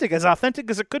authentic as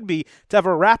it could be to have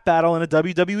a rap battle in a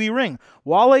WWE ring.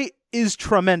 Wale is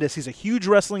tremendous. He's a huge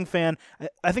wrestling fan.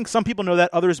 I think some people know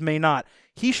that, others may not.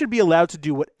 He should be allowed to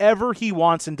do whatever he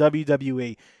wants in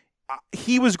WWE.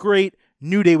 He was great.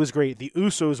 New Day was great. The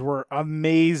Usos were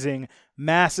amazing.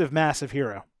 Massive, massive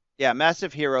hero. Yeah,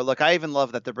 massive hero. Look, I even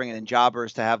love that they're bringing in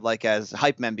jobbers to have like as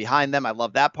hype men behind them. I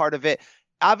love that part of it.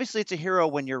 Obviously, it's a hero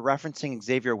when you're referencing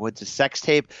Xavier Woods' sex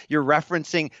tape. You're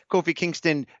referencing Kofi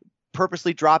Kingston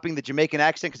purposely dropping the Jamaican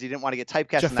accent because he didn't want to get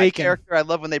typecast in that character. I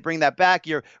love when they bring that back.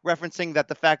 You're referencing that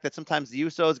the fact that sometimes the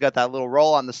Usos got that little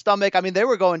roll on the stomach. I mean, they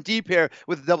were going deep here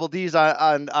with the double D's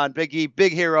on Big E.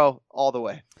 Big hero all the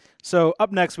way. So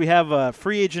up next, we have a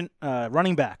free agent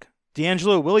running back,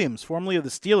 D'Angelo Williams, formerly of the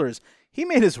Steelers. He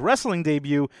made his wrestling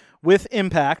debut with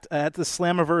Impact at the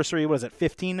Slammiversary, what is it,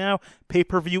 15 now?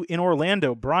 Pay-per-view in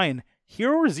Orlando. Brian,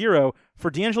 hero or zero for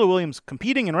D'Angelo Williams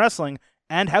competing in wrestling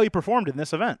and how he performed in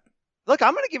this event? Look,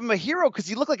 I'm going to give him a hero because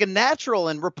he looked like a natural,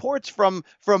 and reports from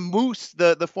Moose,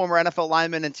 the former NFL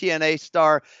lineman and TNA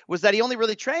star, was that he only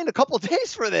really trained a couple of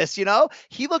days for this. You know,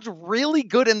 he looked really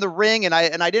good in the ring, and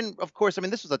I didn't, of course. I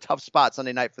mean, this was a tough spot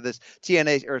Sunday night for this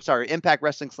Impact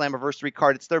Wrestling Slammiversary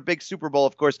card. It's their big Super Bowl,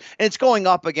 of course, and it's going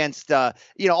up against all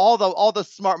the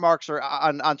smart marks are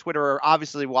on Twitter are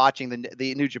obviously watching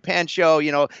the New Japan show.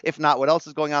 You know, if not, what else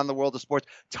is going on in the world of sports?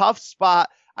 Tough spot.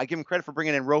 I give him credit for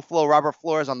bringing in Roflo, Robert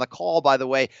Flores on the call, by the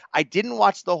way. I didn't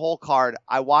watch the whole card.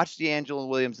 I watched D'Angelo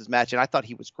Williams' match, and I thought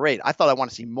he was great. I thought I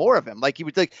want to see more of him. Like, he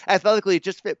was like, athletically, it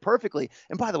just fit perfectly.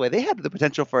 And by the way, they had the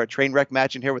potential for a train wreck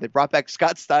match in here where they brought back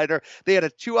Scott Steiner. They had a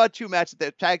 2-on-2 match,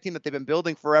 the tag team that they've been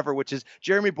building forever, which is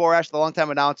Jeremy Borash, the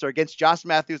longtime announcer, against Josh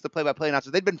Matthews, the play-by-play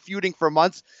announcer. They'd been feuding for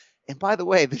months. And by the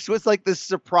way, this was like this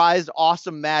surprise,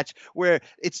 awesome match where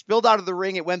it spilled out of the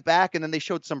ring. It went back, and then they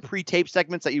showed some pre-tape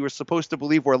segments that you were supposed to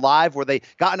believe were live, where they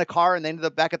got in a car and they ended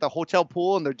up back at the hotel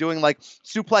pool, and they're doing like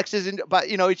suplexes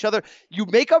each other. You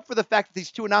make up for the fact that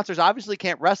these two announcers obviously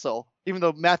can't wrestle, even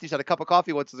though Matthews had a cup of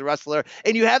coffee once as a wrestler,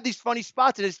 and you have these funny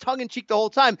spots, and it's tongue-in-cheek the whole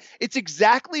time. It's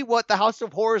exactly what the House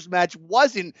of Horrors match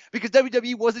wasn't, because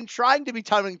WWE wasn't trying to be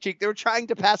tongue-in-cheek. They were trying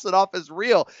to pass it off as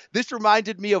real. This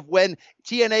reminded me of when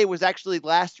TNA was actually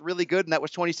last really good, and that was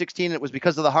 2016, and it was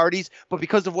because of the Hardys, but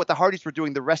because of what the Hardys were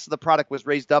doing, the rest of the product was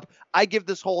raised up. I give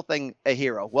this whole thing a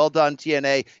hero. Well done,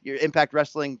 TNA, your Impact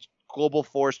Wrestling Global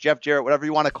Force, Jeff Jarrett, whatever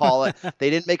you want to call it.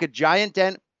 They didn't make a giant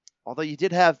dent, although you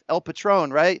did have El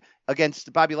Patron, right,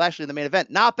 against Bobby Lashley in the main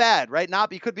event. Not bad, right?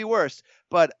 It could be worse,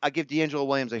 but I give D'Angelo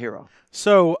Williams a hero.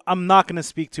 So I'm not going to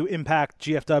speak to Impact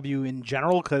GFW in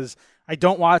general because I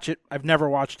don't watch it. I've never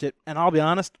watched it, and I'll be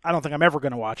honest, I don't think I'm ever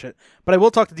going to watch it. But I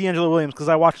will talk to D'Angelo Williams because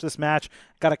I watched this match,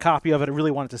 got a copy of it, I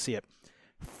really wanted to see it.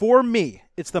 For me,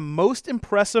 it's the most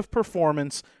impressive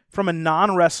performance from a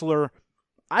non-wrestler,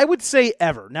 I would say,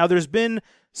 ever. Now, there's been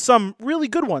some really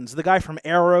good ones. The guy from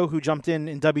Arrow who jumped in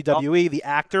WWE, the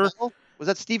actor. Was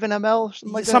that Stephen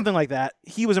ML? Something like that.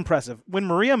 He was impressive. When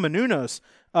Maria Menounos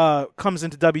comes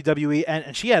into WWE,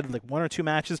 and she had like 1 or 2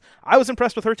 matches, I was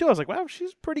impressed with her too. I was like, wow,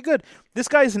 she's pretty good. This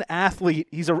guy is an athlete.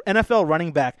 He's an NFL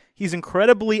running back. He's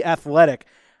incredibly athletic.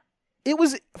 It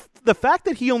was the fact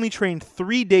that he only trained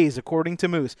 3 days, according to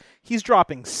Moose. He's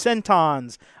dropping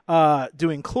sentons,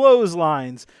 doing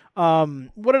clotheslines.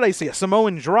 What did I say? A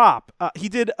Samoan drop. He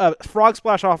did a frog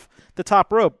splash off the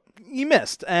top rope. He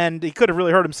missed, and he could have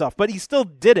really hurt himself, but he still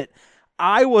did it.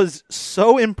 I was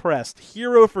so impressed.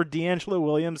 Hero for D'Angelo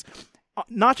Williams,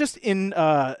 not just in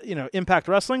Impact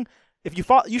Wrestling. If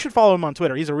you should follow him on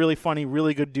Twitter. He's a really funny,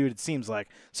 really good dude, it seems like.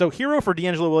 So hero for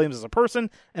D'Angelo Williams as a person,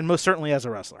 and most certainly as a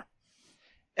wrestler.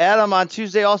 Adam, on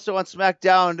Tuesday, also on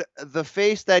SmackDown, the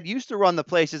face that used to run the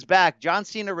place is back. John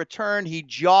Cena returned. He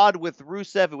jawed with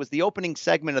Rusev. It was the opening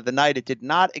segment of the night. It did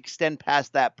not extend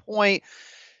past that point.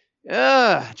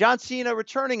 John Cena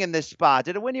returning in this spot.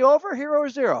 Did it win you over, hero or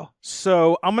zero?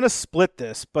 So I'm going to split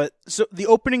this, but so the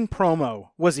opening promo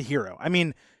was a hero. I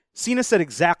mean, Cena said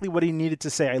exactly what he needed to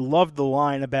say. I loved the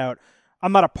line about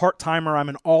I'm not a part-timer. I'm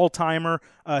an all-timer.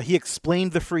 He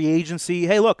explained the free agency.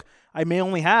 Hey, look, I may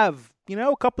only have,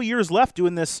 a couple years left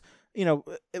doing this,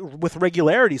 with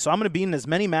regularity. So I'm going to be in as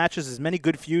many matches, as many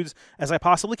good feuds as I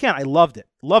possibly can. I loved it.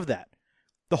 Loved that.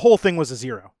 The whole thing was a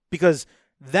 0 because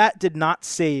that did not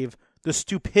save the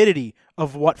stupidity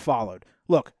of what followed.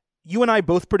 Look, you and I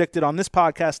both predicted on this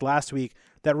podcast last week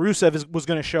that Rusev was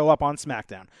going to show up on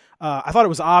SmackDown. I thought it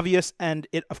was obvious, and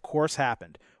it, of course,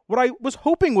 happened. What I was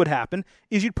hoping would happen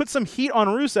is you'd put some heat on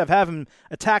Rusev, have him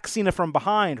attack Cena from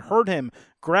behind, hurt him,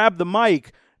 grab the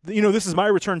mic, this is my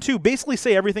return too, basically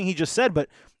say everything he just said, but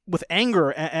with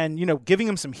anger and giving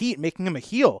him some heat, making him a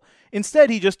heel.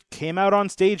 Instead, he just came out on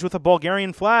stage with a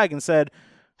Bulgarian flag and said,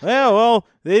 well,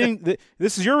 they didn't.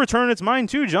 This is your return. It's mine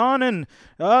too, John. And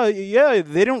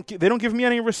they don't give me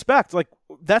any respect. Like,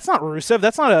 that's not Rusev.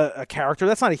 That's not a character.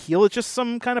 That's not a heel. It's just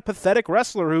some kind of pathetic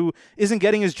wrestler who isn't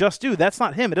getting his just due. That's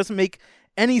not him. It doesn't make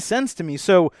any sense to me.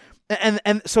 So and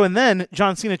then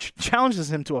John Cena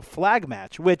challenges him to a flag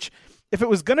match, which if it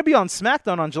was going to be on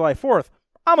SmackDown on July 4th,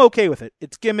 I'm okay with it.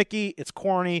 It's gimmicky. It's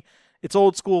corny. It's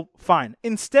old school. Fine.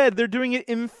 Instead, they're doing it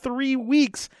in 3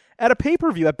 weeks at a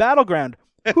pay-per-view at Battleground.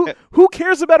 Who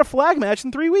cares about a flag match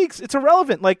in 3 weeks? It's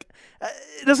irrelevant. Like,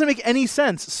 it doesn't make any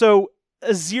sense. So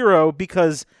a 0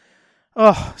 because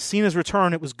Cena's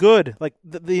return, it was good. Like,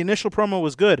 the initial promo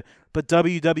was good, but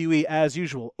WWE, as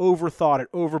usual, overthought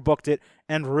it, overbooked it,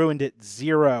 and ruined it.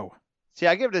 0. See,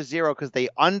 I give it a 0 because they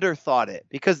underthought it.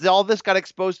 Because all this got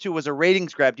exposed to was a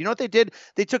ratings grab. Do you know what they did?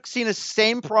 They took Cena's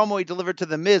same promo he delivered to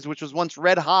The Miz, which was once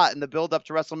red hot in the build-up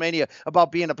to WrestleMania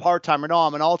about being a part-timer. No,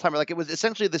 I'm an all-timer. Like, it was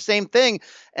essentially the same thing.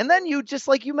 And then you just,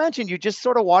 like you mentioned, you just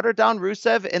sort of watered down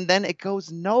Rusev, and then it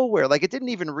goes nowhere. Like, it didn't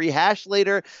even rehash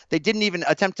later. They didn't even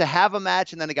attempt to have a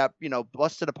match, and then it got,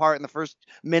 busted apart in the first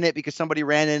minute because somebody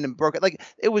ran in and broke it. Like,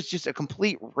 it was just a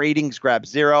complete ratings grab.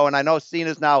 0. And I know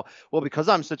Cena's now, well, because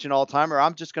I'm such an all-timer,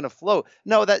 I'm just going to float.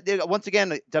 No, that once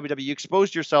again, WWE, you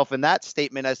exposed yourself in that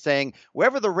statement as saying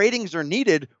wherever the ratings are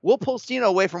needed, we'll pull Cena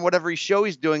away from whatever show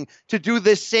he's doing to do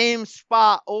this same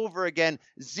spot over again.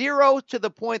 0 to the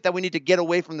point that we need to get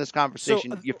away from this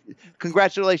conversation. So,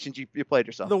 congratulations, you played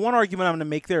yourself. The one argument I'm going to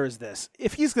make there is this.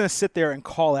 If he's going to sit there and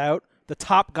call out the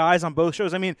top guys on both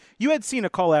shows, I mean, you had Cena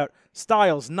call out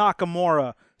Styles,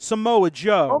 Nakamura, Samoa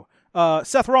Joe,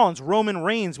 Seth Rollins, Roman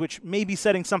Reigns, which may be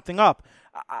setting something up.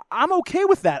 I'm okay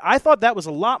with that. I thought that was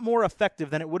a lot more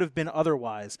effective than it would have been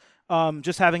otherwise.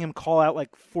 Just having him call out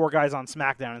like 4 guys on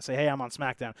SmackDown and say, hey, I'm on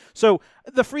SmackDown. So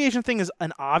the free agent thing is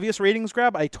an obvious ratings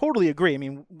grab. I totally agree. I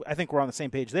mean, I think we're on the same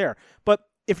page there. But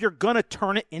if you're going to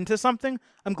turn it into something,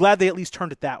 I'm glad they at least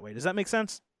turned it that way. Does that make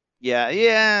sense?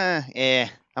 Yeah.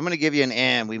 I'm going to give you an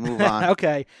and we move on.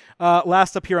 Okay.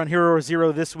 Last up here on Hero or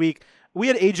Zero this week, we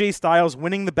had AJ Styles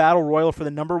winning the Battle Royal for the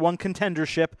 #1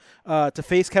 contendership to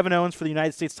face Kevin Owens for the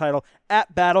United States title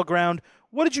at Battleground.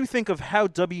 What did you think of how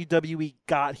WWE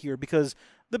got here? Because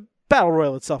the Battle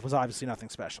Royal itself was obviously nothing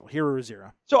special. Hero or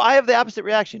Zero? So I have the opposite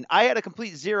reaction. I had a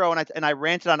complete 0, and I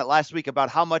ranted on it last week about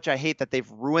how much I hate that they've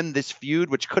ruined this feud,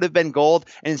 which could have been gold,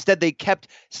 and instead they kept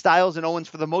Styles and Owens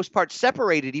for the most part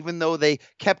separated, even though they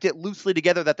kept it loosely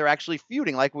together that they're actually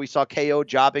feuding, like we saw KO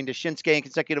jobbing to Shinsuke in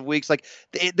consecutive weeks. Like,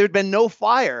 there'd been no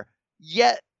fire,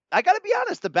 yet I got to be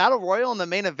honest, the Battle Royal and the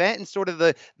main event and sort of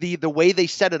the way they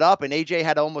set it up, and AJ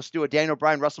had to almost do a Daniel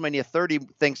Bryan WrestleMania 30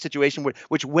 thing situation,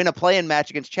 which win a play-in match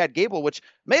against Chad Gable, which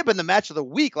may have been the match of the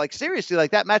week. Like, seriously,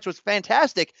 like, that match was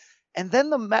fantastic. And then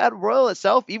the Battle Royal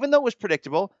itself, even though it was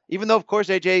predictable, even though, of course,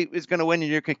 AJ is going to win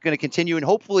and you're going to continue, and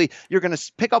hopefully you're going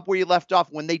to pick up where you left off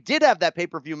when they did have that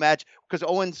pay-per-view match, because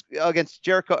Owens against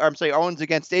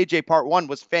AJ Part 1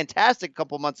 was fantastic a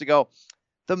couple months ago.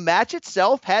 The match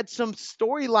itself had some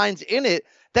storylines in it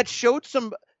that showed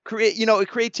some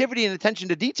creativity and attention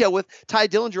to detail, with Ty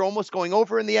Dillinger almost going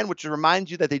over in the end, which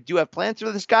reminds you that they do have plans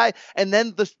for this guy. And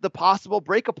then the possible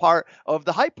break apart of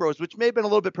the Hype Bros, which may have been a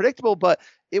little bit predictable, but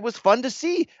it was fun to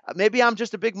see. Maybe I'm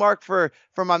just a big mark for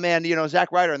my man,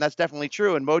 Zack Ryder, and that's definitely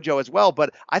true, and Mojo as well.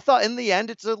 But I thought in the end,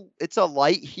 it's a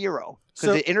light hero.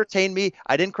 Because it entertained me.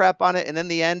 I didn't crap on it. And in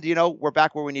the end, we're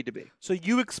back where we need to be. So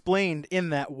you explained in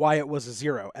that why it was a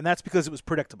 0, and that's because it was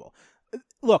predictable.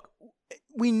 Look,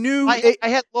 we knew I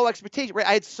had low expectations. Right?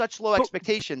 I had such low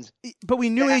expectations. But we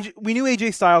knew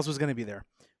AJ Styles was going to be there.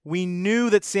 We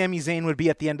knew that Sami Zayn would be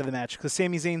at the end of the match, because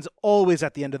Sami Zayn's always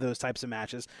at the end of those types of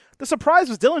matches. The surprise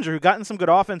was Dillinger, who got in some good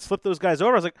offense, flipped those guys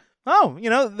over. I was like, oh,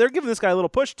 they're giving this guy a little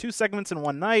push, 2 segments in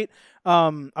one night.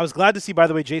 I was glad to see, by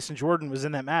the way, Jason Jordan was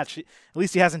in that match. At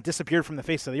least he hasn't disappeared from the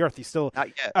face of the earth. He's still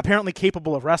apparently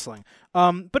capable of wrestling.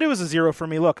 But it was a 0 for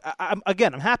me. Look, I'm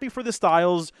happy for the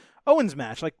Styles Owens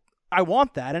match. Like, I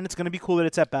want that, and it's going to be cool that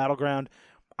it's at Battleground.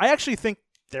 I actually think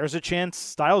there's a chance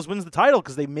Styles wins the title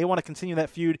because they may want to continue that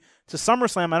feud to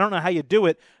SummerSlam. I don't know how you do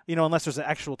it, unless there's an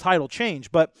actual title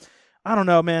change. But I don't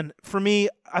know, man. For me,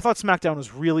 I thought SmackDown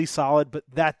was really solid, but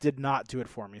that did not do it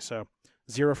for me. So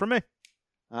 0 for me.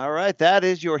 All right, that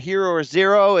is your hero or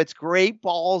zero. It's Great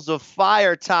Balls of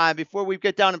Fire time. Before we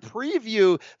get down and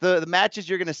preview the matches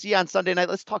you're going to see on Sunday night,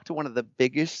 let's talk to one of the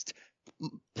biggest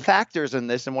factors in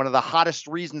this and one of the hottest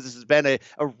reasons this has been a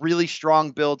really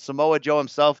strong build, Samoa Joe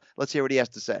himself. Let's hear what he has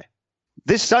to say.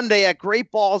 This Sunday at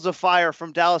Great Balls of Fire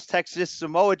from Dallas, Texas,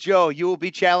 Samoa Joe, you will be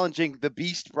challenging the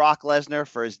Beast Brock Lesnar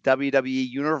for his WWE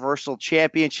Universal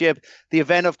Championship. The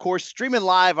event, of course, streaming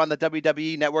live on the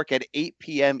WWE Network at 8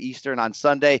 p.m. Eastern on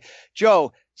Sunday.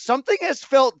 Joe, something has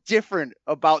felt different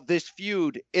about this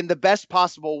feud in the best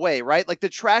possible way, right? Like the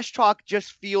trash talk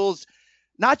just feels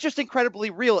not just incredibly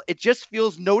real, it just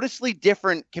feels noticeably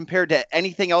different compared to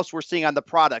anything else we're seeing on the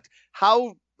product.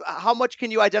 How much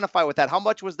can you identify with that? How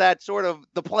much was that sort of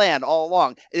the plan all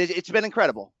along? It's been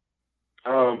incredible.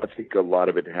 I think a lot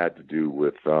of it had to do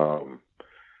with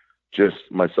just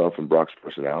myself and Brock's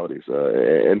personalities,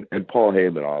 and Paul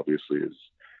Heyman obviously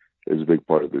is a big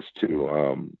part of this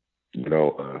too.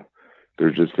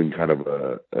 There's just been kind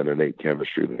of an innate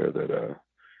chemistry there that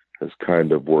has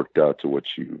kind of worked out to what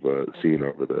you've seen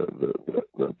over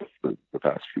the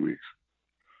past few weeks.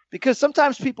 Because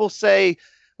sometimes people say,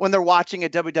 when they're watching a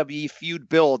WWE feud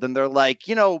build and they're like,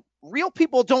 real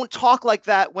people don't talk like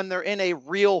that when they're in a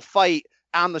real fight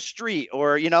on the street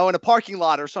or, in a parking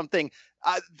lot or something.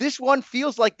 This one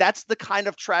feels like that's the kind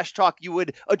of trash talk you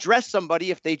would address somebody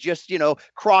if they just,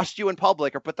 crossed you in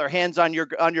public or put their hands on your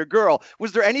girl.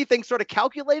 Was there anything sort of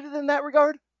calculated in that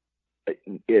regard?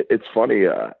 It's funny.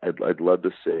 I'd love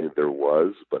to say there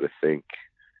was, but I think,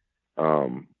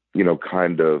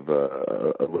 kind of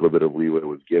a little bit of leeway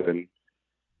was given.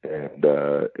 And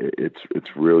it's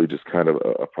really just kind of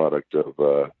a product of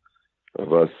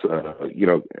us,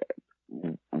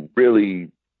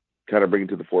 really kind of bringing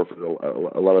to the forefront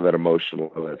a lot of that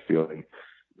emotional, that feeling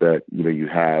that you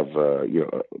have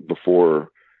before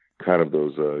kind of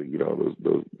those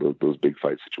those big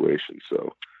fight situations.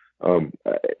 So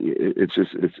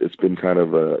it's been kind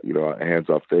of a hands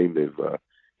off thing. They've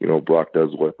Brock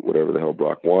does whatever the hell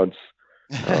Brock wants.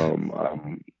 I'm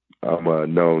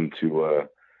known to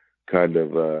kind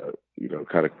of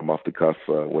come off the cuff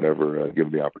whenever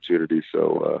given the opportunity.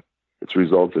 So it's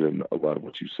resulted in a lot of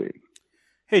what you've seen.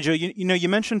 Hey, Joe, you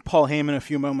mentioned Paul Heyman a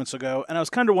few moments ago, and I was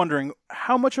kind of wondering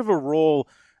how much of a role,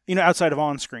 outside of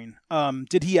on-screen,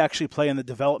 did he actually play in the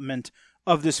development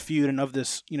of this feud and of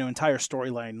this, entire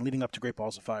storyline leading up to Great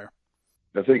Balls of Fire?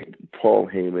 I think Paul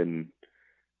Heyman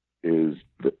is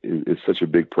such a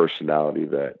big personality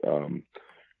that,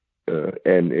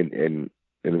 and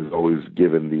is always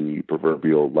given the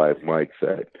proverbial live mic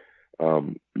that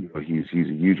he's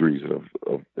a huge reason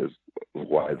of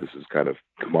why this has kind of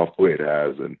come off the way it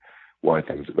has and why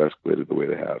things have escalated the way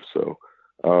they have. So,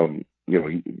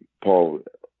 Paul,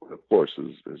 of course,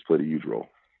 has played a huge role.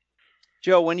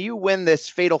 Joe, when you win this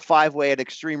fatal 5-way at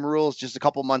Extreme Rules just a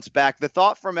couple months back, the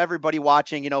thought from everybody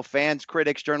watching, fans,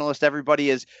 critics, journalists,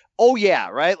 everybody is, oh yeah,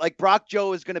 right? Like Brock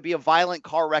Joe is going to be a violent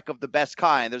car wreck of the best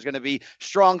kind. There's going to be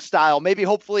strong style, maybe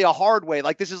hopefully a hard way.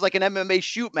 Like this is like an MMA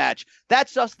shoot match.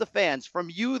 That's us, the fans.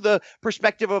 From you, the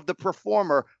perspective of the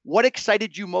performer, what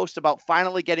excited you most about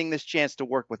finally getting this chance to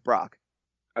work with Brock?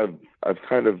 I've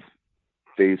kind of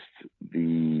faced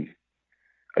the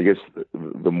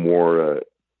more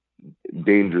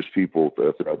dangerous people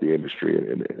throughout the industry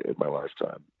in my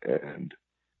lifetime. And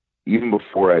even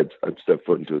before I'd stepped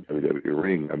foot into a WWE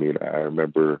ring, I mean, I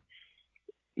remember,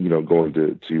 going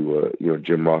to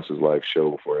Jim Ross's live show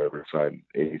before I ever signed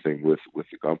anything with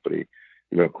the company,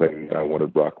 claiming that I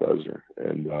wanted Brock Lesnar.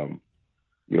 And,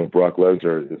 Brock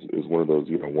Lesnar is one of those,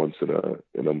 once in a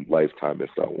lifetime, if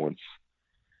not once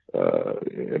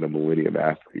in a millennium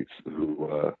athletes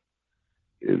who,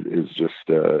 is just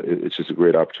it's just a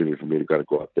great opportunity for me to kind of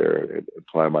go out there and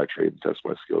apply my trade and test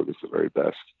my skill against the very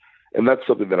best. And that's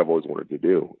something that I've always wanted to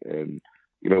do. And,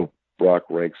 Brock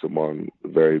ranks among the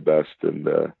very best and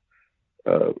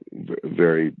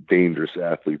very dangerous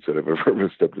athletes that I've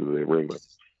ever stepped into the ring with.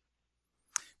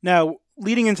 Now,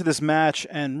 leading into this match,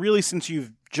 and really since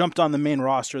you've jumped on the main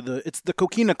roster, it's the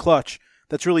Coquina Clutch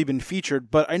that's really been featured.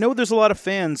 But I know there's a lot of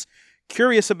fans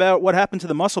curious about what happened to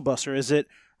the Muscle Buster. Is it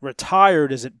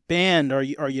retired? Is it banned? Are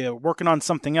you working on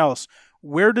something else?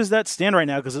 Where does that stand right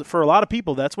now? Because for a lot of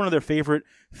people, that's one of their favorite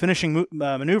finishing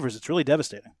maneuvers. It's really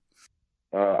devastating.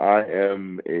 I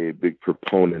am a big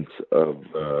proponent of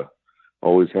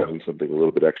always having something a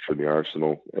little bit extra in the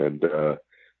arsenal. And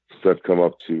I've come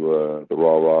up to the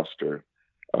Raw roster,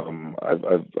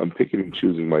 I'm picking and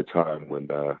choosing my time when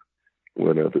the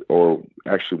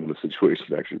situation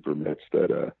actually permits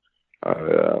that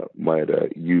I might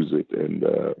use it and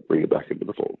bring it back into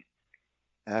the fold.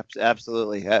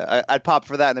 Absolutely. I'd pop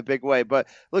for that in a big way. But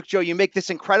look, Joe, you make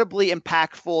this incredibly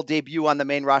impactful debut on the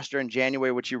main roster in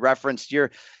January, which you referenced.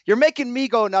 You're making me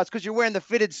go nuts because you're wearing the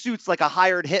fitted suits like a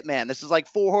hired hitman. This is like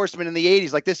Four Horsemen in the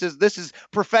 80s. Like this is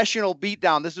professional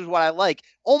beatdown. This is what I like.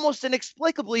 Almost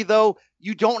inexplicably, though,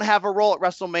 you don't have a role at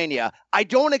WrestleMania. I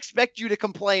don't expect you to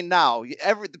complain now.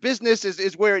 The business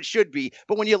is where it should be.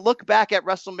 But when you look back at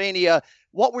WrestleMania,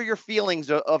 what were your feelings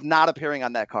of not appearing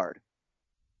on that card?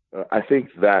 I think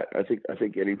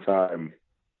anytime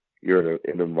you're in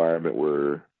an environment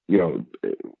where,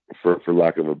 for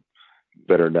lack of a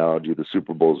better analogy, the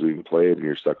Super Bowl's being played and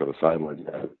you're stuck on the sideline,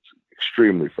 it's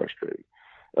extremely frustrating.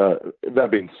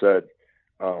 That being said,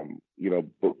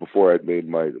 before I'd made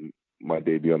my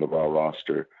debut on the Raw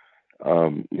roster,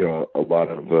 a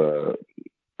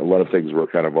lot of things were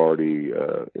kind of already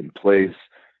in place.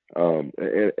 And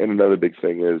another big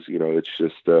thing is, it's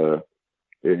just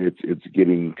it's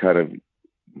getting kind of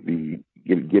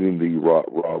getting the raw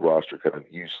roster kind of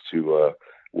used to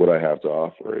what I have to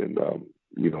offer, and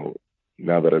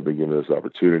now that I've been given this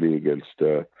opportunity against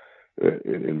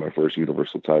in my first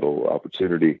Universal title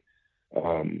opportunity,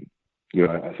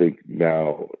 I think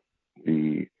now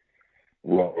the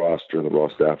Raw roster and the Raw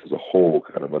staff as a whole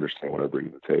kind of understand what I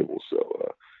bring to the table.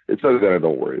 So it's something that I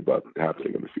don't worry about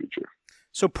happening in the future.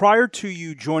 So prior to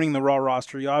you joining the Raw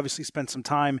roster, you obviously spent some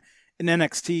time in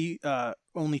NXT,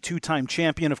 only two-time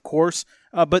champion, of course,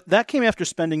 but that came after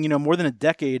spending, more than a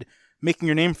decade making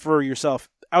your name for yourself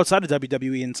outside of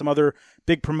WWE and some other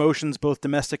big promotions, both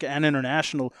domestic and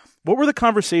international. What were the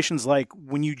conversations like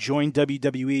when you joined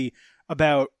WWE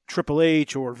about Triple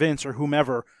H or Vince or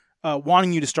whomever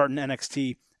wanting you to start in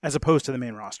NXT as opposed to the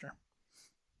main roster?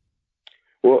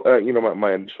 Well,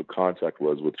 my initial contact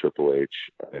was with Triple H,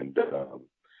 and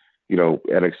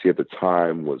NXT at the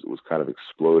time was kind of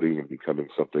exploding and becoming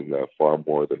something far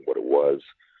more than what it was.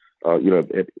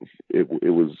 It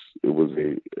was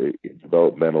a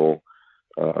developmental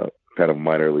kind of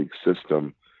minor league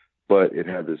system, but it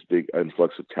had this big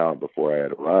influx of talent before I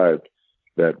had arrived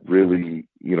that really,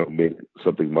 made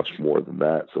something much more than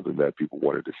that, something that people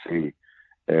wanted to see.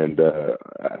 And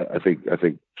I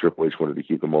think Triple H wanted to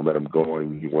keep the momentum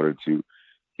going. He wanted to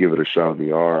give it a shot in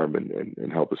the arm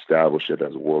and help establish it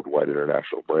as a worldwide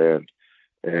international brand.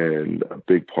 And a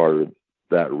big part of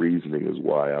that reasoning is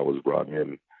why I was brought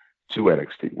in to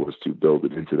NXT, was to build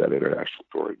it into that international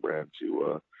touring brand,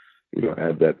 to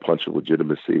add that punch of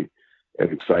legitimacy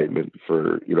and excitement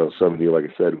for somebody, like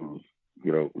I said,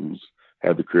 who's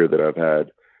had the career that I've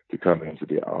had, to come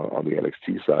into on the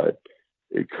NXT side.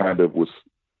 It kind of was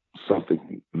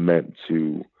something meant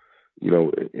to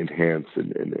enhance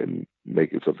and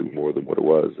make it something more than what it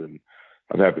was. And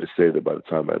I'm happy to say that by the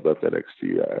time I left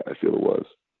NXT, I feel it was.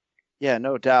 Yeah,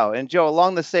 no doubt. And Joe,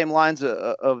 along the same lines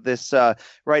of this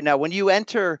right now, when you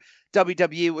enter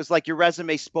WWE, it was like your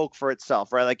resume spoke for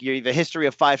itself, right? Like you have a history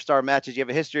of 5-star matches. You have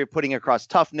a history of putting across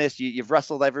toughness. You've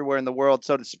wrestled everywhere in the world,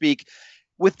 so to speak.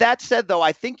 With that said, though,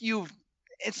 I think you've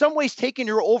in some ways taken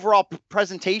your overall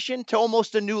presentation to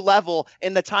almost a new level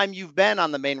in the time you've been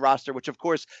on the main roster, which of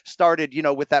course started,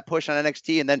 with that push on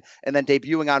NXT and then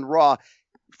debuting on Raw.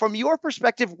 From your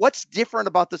perspective, what's different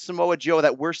about the Samoa Joe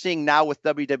that we're seeing now with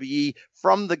WWE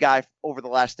from the guy over the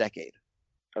last decade?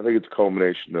 I think it's a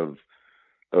culmination of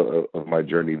my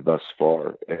journey thus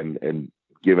far, and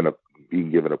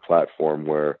being given a platform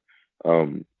where,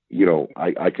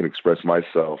 I can express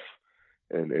myself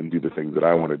and do the things that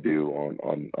I want to do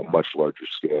on a much larger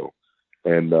scale.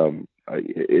 And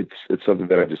it's something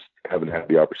that I just haven't had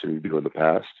the opportunity to do in the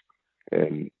past.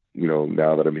 And,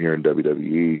 now that I'm here in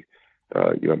WWE,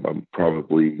 I'm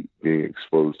probably being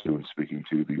exposed to and speaking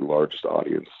to the largest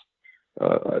audience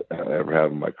I ever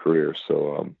have in my career.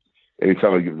 So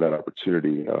anytime I give them that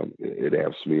opportunity, it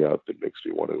amps me up. It makes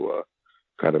me want to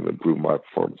kind of improve my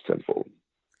performance tenfold.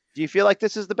 Do you feel like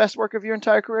this is the best work of your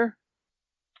entire career?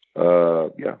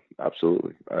 Yeah,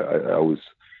 absolutely.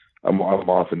 I'm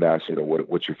often asked,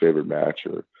 what's your favorite match,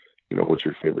 or, what's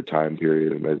your favorite time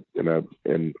period?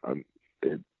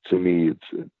 To me,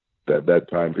 it's that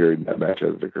time period, that match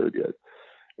hasn't occurred yet.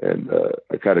 And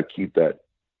I kind of keep that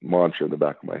mantra in the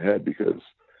back of my head because,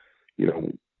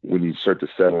 when you start to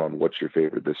settle on what's your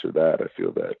favorite this or that, I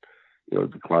feel that,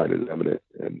 decline is imminent,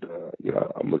 and,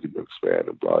 I'm looking to expand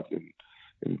and broaden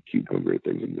and keep doing great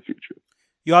things in the future.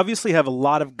 You obviously have a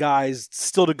lot of guys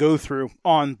still to go through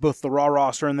on both the Raw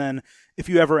roster and then if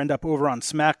you ever end up over on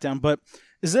SmackDown. But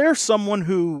Is there someone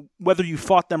who, whether you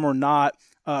fought them or not,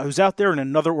 who's out there in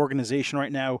another organization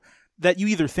right now that you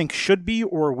either think should be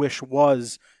or wish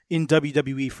was in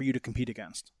WWE for you to compete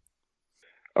against?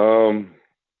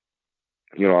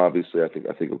 Obviously, I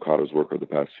think Okada's work over the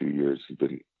past few years has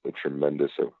been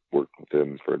tremendous. I've worked with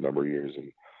him for a number of years,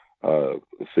 and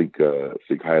think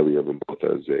highly of him both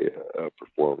as a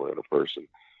performer and a person.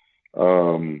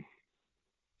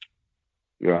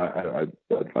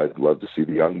 I'd love to see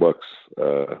the Young Bucks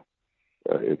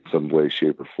in some way,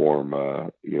 shape, or form,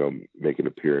 make an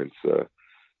appearance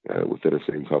within the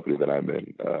same company that I'm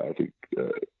in. I think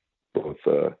both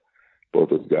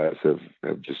those guys have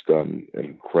just done an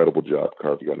incredible job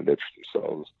carving out a niche for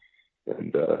themselves,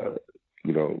 and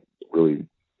really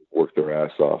worked their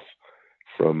ass off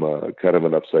from kind of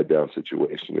an upside down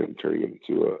situation and turning it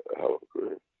into a hell of a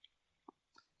career.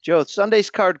 Joe,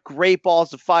 Sunday's card, Great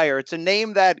Balls of Fire. It's a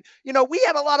name that, we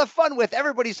had a lot of fun with.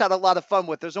 Everybody's had a lot of fun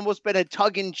with. There's almost been a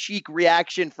tongue-in-cheek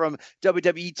reaction from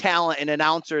WWE talent and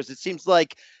announcers. It seems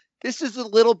like this is a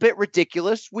little bit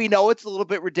ridiculous. We know it's a little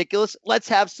bit ridiculous. Let's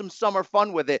have some summer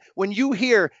fun with it. When you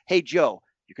hear, hey, Joe,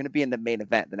 you're going to be in the main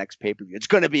event, the next pay-per-view. It's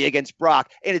going to be against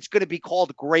Brock, and it's going to be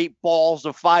called Great Balls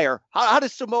of Fire. How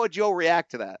does Samoa Joe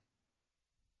react to that?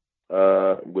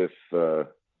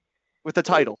 With the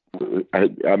title. I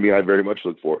very much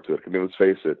look forward to it. I mean, let's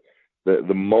face it,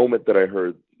 the moment that I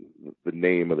heard the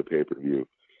name of the pay-per-view,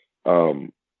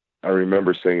 I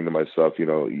remember saying to myself, you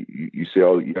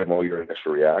have all your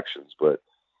initial reactions, but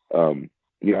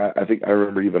I think I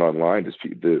remember even online just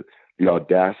the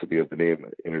audacity of the name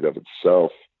in and of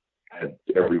itself had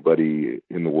everybody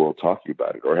in the world talking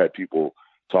about it, or had people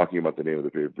talking about the name of the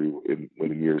pay-per-view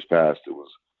when in years past it was,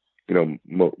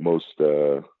 most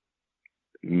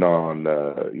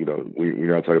we're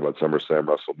not talking about SummerSlam,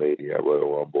 WrestleMania,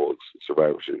 Royal Rumble,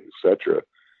 Survivor Series, etc.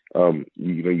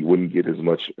 You wouldn't get as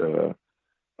much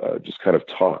just kind of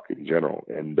talk in general.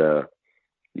 And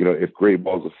if Great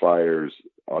Balls of Fire's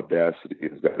audacity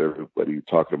has got everybody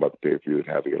talking about the pay-per-view and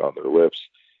having it on their lips,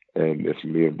 and if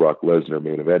me and Brock Lesnar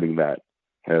main eventing that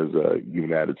has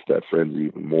even added to that frenzy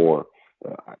even more,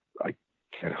 I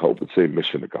can't help but say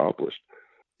mission accomplished.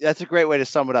 That's a great way to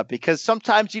sum it up, because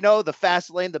sometimes, the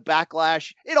fast lane, the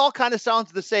backlash, it all kind of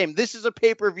sounds the same. This is a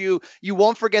pay-per-view you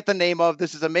won't forget the name of.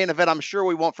 This is a main event I'm sure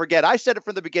we won't forget. I said it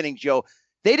from the beginning, Joe.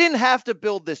 They didn't have to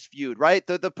build this feud, right?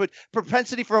 The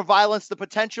propensity for violence, the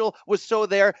potential was so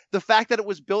there. The fact that it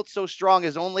was built so strong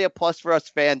is only a plus for us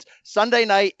fans. Sunday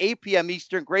night, 8 p.m.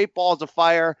 Eastern, Great Balls of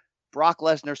Fire, Brock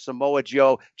Lesnar, Samoa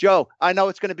Joe. Joe, I know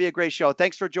it's going to be a great show.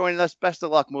 Thanks for joining us. Best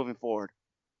of luck moving forward.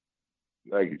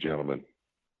 Thank you, gentlemen.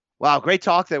 Wow, great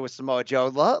talk there with Samoa Joe.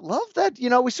 Love that,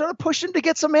 we sort of pushed him to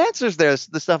get some answers there.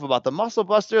 The stuff about the Muscle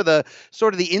Buster, the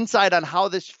sort of the insight on how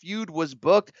this feud was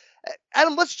booked.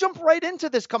 Adam, let's jump right into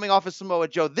this coming off of Samoa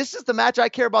Joe. This is the match I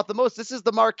care about the most. This is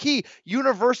the marquee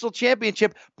Universal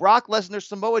Championship, Brock Lesnar,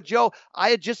 Samoa Joe.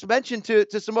 I had just mentioned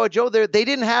to Samoa Joe there, they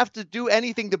didn't have to do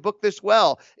anything to book this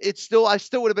well. I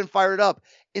still would have been fired up.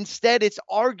 Instead, it's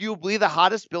arguably the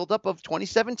hottest buildup of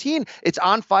 2017. It's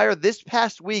on fire this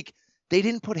past week. They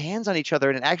didn't put hands on each other,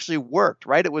 and it actually worked,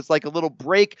 right? It was like a little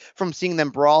break from seeing them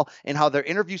brawl, and how their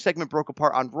interview segment broke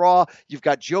apart on Raw. You've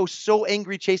got Joe so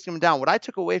angry chasing him down. What I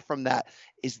took away from that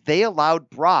is they allowed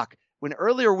Brock, when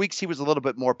earlier weeks he was a little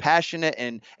bit more passionate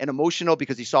and emotional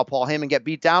because he saw Paul Heyman get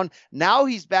beat down. Now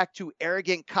he's back to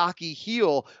arrogant, cocky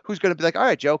heel who's going to be like, all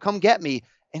right, Joe, come get me.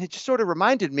 And it just sort of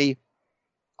reminded me,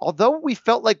 although we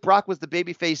felt like Brock was the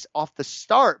babyface off the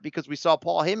start because we saw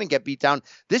Paul Heyman get beat down,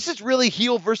 this is really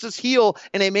heel versus heel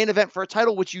in a main event for a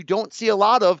title, which you don't see a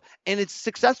lot of, and it's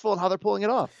successful in how they're pulling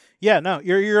it off. Yeah, no,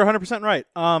 you're 100% right.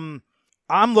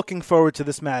 I'm looking forward to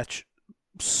this match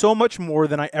so much more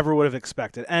than I ever would have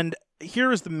expected, and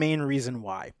here is the main reason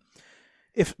why.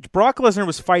 If Brock Lesnar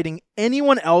was fighting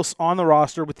anyone else on the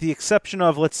roster, with the exception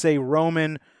of, let's say,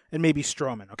 Roman and maybe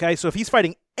Strowman, okay? So if he's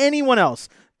fighting anyone else,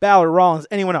 Balor, Rollins,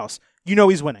 anyone else,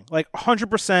 he's winning. Like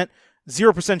 100%,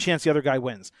 0% chance the other guy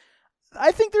wins.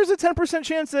 I think there's a 10%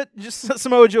 chance that just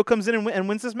Samoa Joe comes in and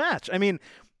wins this match. I mean,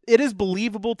 it is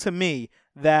believable to me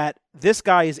that this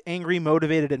guy is angry,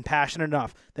 motivated, and passionate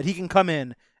enough that he can come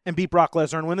in and beat Brock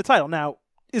Lesnar and win the title. Now,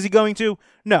 is he going to?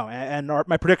 No. And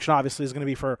my prediction, obviously, is going to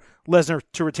be for Lesnar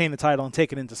to retain the title and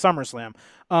take it into SummerSlam.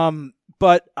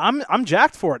 But I'm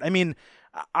jacked for it. I mean,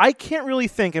 I can't really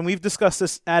think, and we've discussed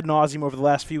this ad nauseum over the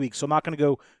last few weeks, so I'm not going to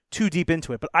go too deep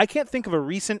into it, but I can't think of a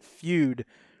recent feud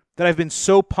that I've been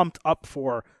so pumped up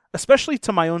for, especially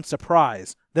to my own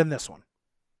surprise, than this one.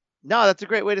 No, that's a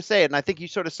great way to say it, and I think you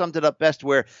sort of summed it up best,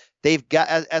 where they've got,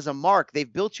 as a mark,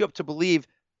 they've built you up to believe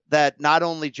that not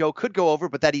only Joe could go over,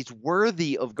 but that he's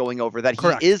worthy of going over, that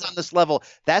Correct. he is on this level.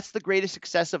 That's the greatest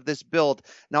success of this build.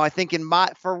 Now, I think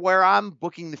for where I'm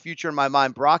booking the future in my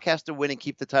mind, Brock has to win and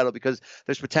keep the title because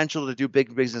there's potential to do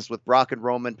big business with Brock and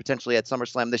Roman potentially at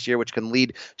SummerSlam this year, which can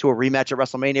lead to a rematch at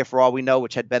WrestleMania for all we know,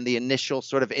 which had been the initial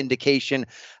sort of indication.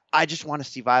 I just want to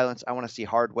see violence. I want to see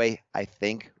hard way. I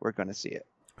think we're going to see it.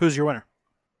 Who's your winner?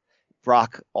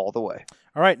 Brock all the way.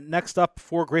 All right, next up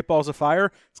for Great Balls of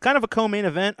Fire. It's kind of a co-main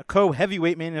event, a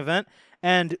co-heavyweight main event.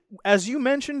 And as you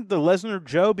mentioned, the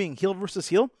Lesnar-Joe being heel versus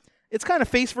heel, it's kind of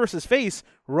face versus face.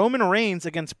 Roman Reigns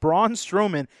against Braun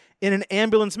Strowman in an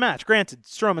ambulance match. Granted,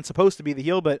 Strowman's supposed to be the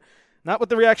heel, but not with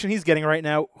the reaction he's getting right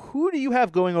now. Who do you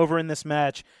have going over in this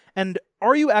match? And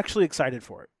are you actually excited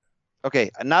for it?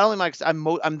 Okay, not only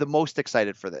I'm the most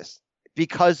excited for this,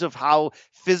 because of how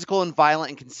physical and violent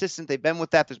and consistent they've been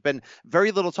with that. There's been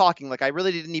very little talking. Like, I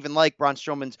really didn't even like Braun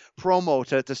Strowman's promo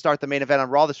to start the main event on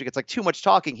Raw this week. It's like too much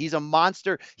talking. He's a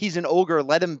monster. He's an ogre.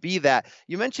 Let him be that.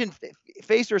 You mentioned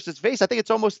face versus face. I think it's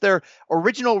almost their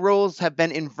original roles have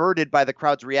been inverted by the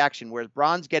crowd's reaction, whereas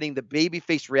Braun's getting the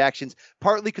babyface reactions,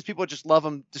 partly because people just love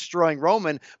him destroying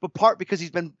Roman, but part because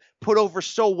he's been put over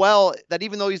so well that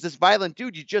even though he's this violent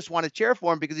dude, you just want to cheer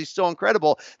for him because he's so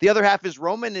incredible. The other half is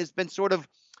Roman has been sort of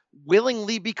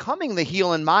willingly becoming the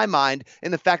heel in my mind,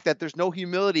 in the fact that there's no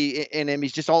humility in him.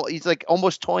 He's like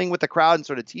almost toying with the crowd and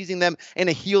sort of teasing them in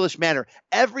a heelish manner.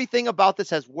 Everything about this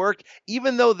has worked,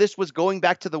 even though this was going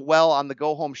back to the well on the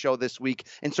go home show this week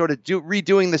and sort of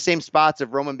redoing the same spots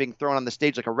of Roman being thrown on the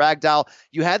stage like a rag doll.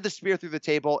 You had the spear through the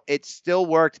table. It still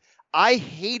worked. I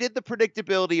hated the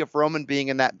predictability of Roman being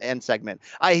in that end segment.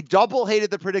 I double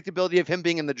hated the predictability of him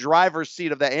being in the driver's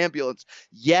seat of the ambulance.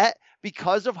 Yet,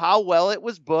 because of how well it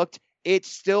was booked, it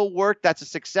still worked. That's a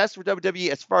success for WWE.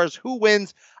 As far as who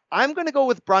wins, I'm going to go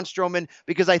with Braun Strowman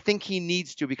because I think he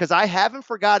needs to, because I haven't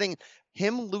forgotten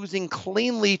him losing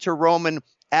cleanly to Roman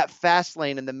at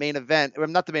Fastlane in the main event, or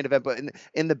not the main event, but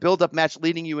in the build-up match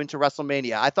leading you into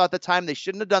WrestleMania. I thought at the time they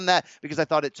shouldn't have done that because I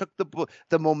thought it took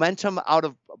the momentum out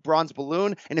of Braun's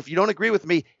balloon. And if you don't agree with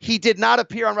me, he did not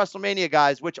appear on WrestleMania,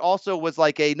 guys, which also was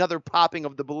like another popping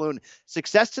of the balloon.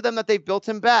 Success to them that they've built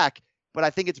him back. But I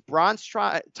think it's Braun's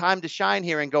time to shine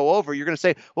here and go over. You're going to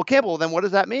say, well, Campbell, then what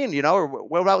does that mean? You know, or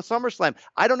what about SummerSlam?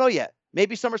 I don't know yet.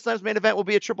 Maybe SummerSlam's main event will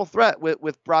be a triple threat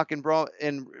with Brock and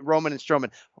Roman and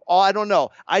Strowman. Oh, I don't know.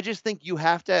 I just think you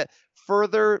have to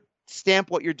further stamp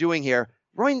what you're doing here.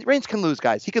 Reigns can lose,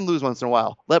 guys. He can lose once in a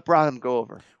while. Let Braun go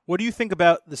over. What do you think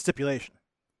about the stipulation?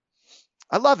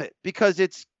 I love it because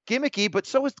it's gimmicky, but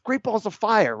so is Great Balls of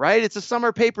Fire, right? It's a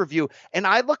summer pay-per-view. And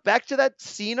I look back to that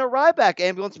Cena Ryback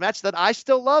ambulance match that I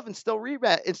still love and still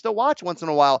watch once in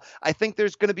a while. I think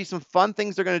there's going to be some fun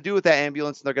things they're going to do with that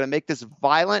ambulance, and they're going to make this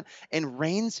violent, and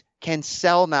Reigns can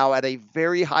sell now at a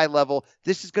very high level.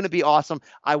 This is going to be awesome.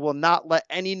 I will not let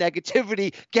any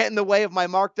negativity get in the way of my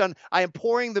Mark done. I am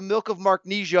pouring the milk of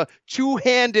Marknesia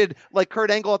two-handed like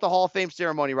Kurt Angle at the Hall of Fame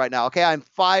ceremony right now. Okay, I'm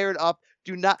fired up.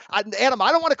 Adam,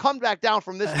 I don't want to come back down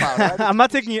from this cloud. I'm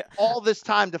not taking you all this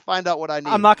time to find out what I need.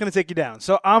 I'm not going to take you down.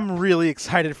 So I'm really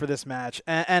excited for this match.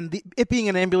 And it being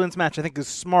an ambulance match, I think, is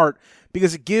smart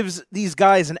because it gives these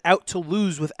guys an out to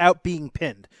lose without being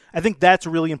pinned. I think that's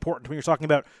really important when you're talking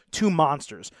about two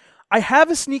monsters. I have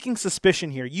a sneaking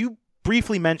suspicion here. You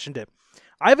briefly mentioned it.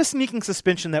 I have a sneaking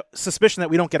suspicion that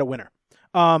we don't get a winner.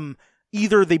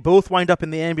 Either they both wind up in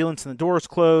the ambulance and the doors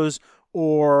close,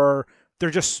 or they're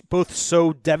just both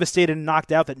so devastated and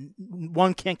knocked out that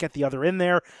one can't get the other in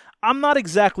there. I'm not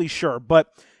exactly sure,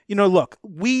 but look,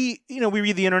 we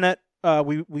read the internet.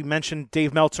 We mentioned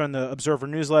Dave Meltzer in the Observer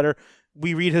newsletter.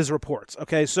 We read his reports.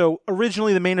 Okay, so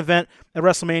originally the main event at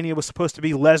WrestleMania was supposed to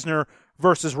be Lesnar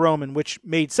versus Roman, which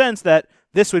made sense that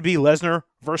this would be Lesnar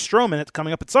versus Strowman. It's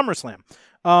coming up at SummerSlam.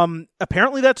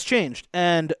 Apparently that's changed,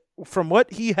 and from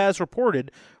what he has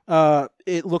reported,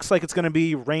 it looks like it's going to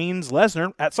be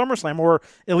Reigns-Lesnar at SummerSlam, or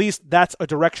at least that's a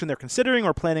direction they're considering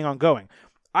or planning on going.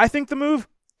 I think the move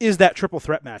is that triple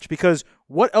threat match, because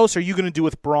what else are you going to do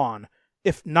with Braun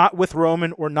if not with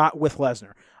Roman or not with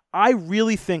Lesnar? I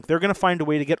really think they're going to find a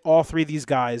way to get all three of these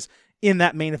guys in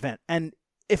that main event. And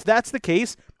if that's the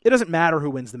case, it doesn't matter who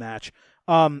wins the match.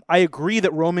 I agree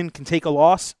that Roman can take a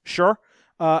loss, sure.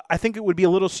 I think it would be a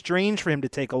little strange for him to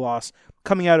take a loss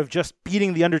coming out of just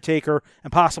beating The Undertaker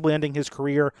and possibly ending his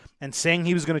career and saying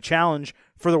he was going to challenge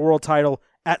for the world title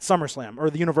at SummerSlam, or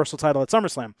the Universal title at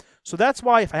SummerSlam. So that's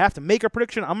why if I have to make a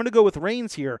prediction, I'm going to go with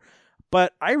Reigns here.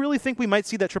 But I really think we might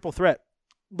see that triple threat.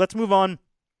 Let's move on.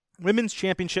 Women's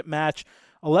Championship match.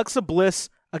 Alexa Bliss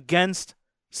against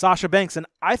Sasha Banks. And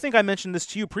I think I mentioned this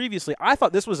to you previously. I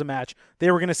thought this was a match they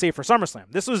were going to save for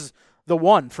SummerSlam. This was the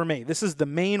one for me. This is the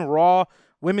main Raw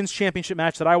Women's Championship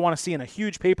match that I want to see in a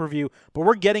huge pay-per-view, but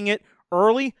we're getting it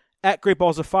early at Great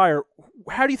Balls of Fire.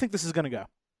 How do you think this is going to go?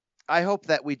 I hope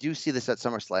that we do see this at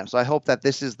SummerSlam. So I hope that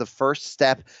this is the first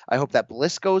step. I hope that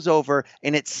Bliss goes over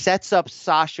and it sets up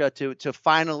Sasha to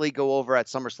finally go over at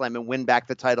SummerSlam and win back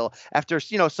the title after,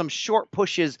 some short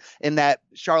pushes in that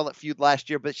Charlotte feud last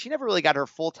year, but she never really got her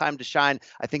full time to shine.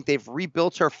 I think they've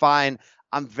rebuilt her fine.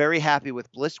 I'm very happy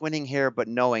with Bliss winning here, but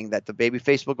knowing that the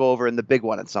babyface will go over in the big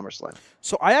one at SummerSlam.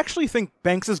 So I actually think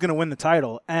Banks is going to win the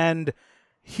title, and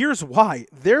here's why.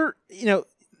 There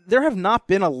have not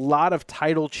been a lot of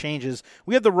title changes.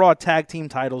 We had the Raw tag team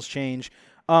titles change,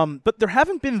 but there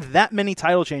haven't been that many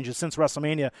title changes since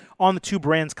WrestleMania on the two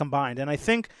brands combined. And I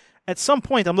think at some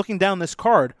point, I'm looking down this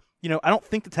card, I don't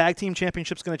think the tag team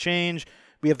championship's going to change.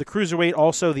 We have the Cruiserweight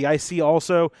also, the IC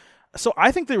also. So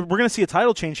I think that we're going to see a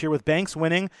title change here with Banks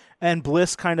winning and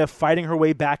Bliss kind of fighting her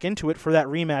way back into it for that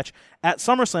rematch at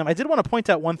SummerSlam. I did want to point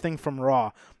out one thing from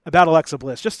Raw about Alexa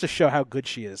Bliss, just to show how good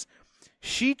she is.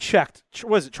 She checked,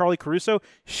 was it Charlie Caruso?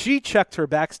 She checked her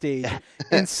backstage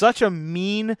in such a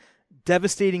mean,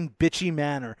 devastating, bitchy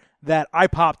manner that I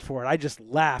popped for it. I just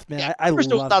laughed, man. Yeah, I love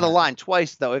Caruso's that. out of line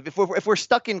twice, though. If we're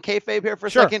stuck in kayfabe here for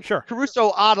a second,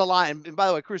 Caruso out of line. And by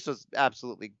the way, Caruso's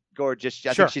absolutely gorgeous.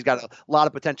 I think she's got a lot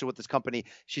of potential with this company.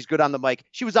 She's good on the mic.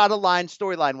 She was out of line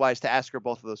storyline-wise to ask her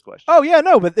both of those questions. Oh, yeah,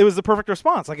 no, but it was the perfect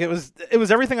response. Like, it was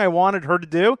everything I wanted her to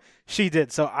do. She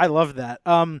did, so I love that.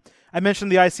 I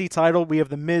mentioned the IC title. We have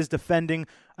The Miz defending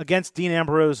against Dean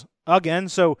Ambrose again.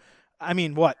 So, I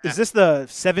mean, what? Is this the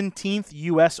 17th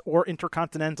U.S. or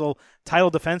Intercontinental title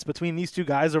defense between these two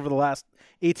guys over the last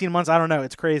 18 months? I don't know.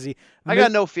 It's crazy. I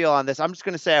got no feel on this. I'm just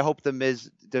going to say I hope The Miz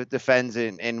defends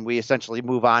and we essentially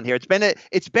move on here.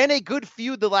 It's been a good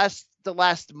feud the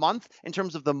last month in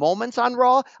terms of the moments on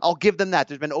Raw. I'll give them that.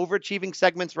 There's been overachieving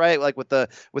segments, right? Like with the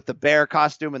bear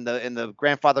costume and the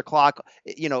grandfather clock.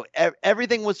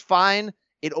 Everything was fine.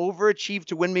 It overachieved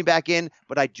to win me back in,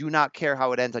 but I do not care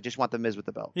how it ends. I just want The Miz with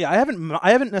the belt. Yeah, I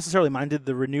haven't necessarily minded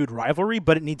the renewed rivalry,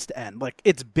 but it needs to end. Like,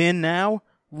 it's been now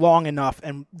long enough,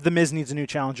 and The Miz needs a new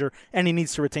challenger, and he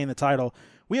needs to retain the title.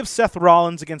 We have Seth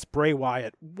Rollins against Bray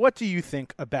Wyatt. What do you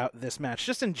think about this match,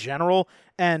 just in general,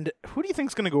 and who do you think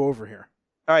is going to go over here?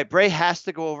 All right, Bray has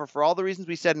to go over for all the reasons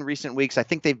we said in recent weeks. I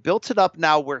think they've built it up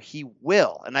now where he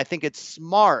will, and I think it's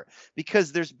smart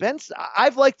because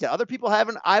I've liked it. Other people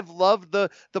haven't. I've loved the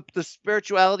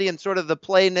spirituality and sort of the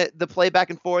play back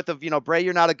and forth of, Bray,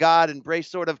 you're not a god, and Bray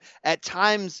sort of at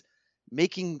times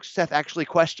making Seth actually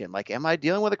question, like, am I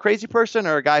dealing with a crazy person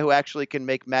or a guy who actually can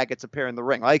make maggots appear in the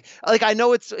ring? Like I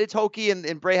know it's hokey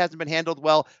and Bray hasn't been handled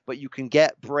well, but you can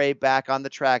get Bray back on the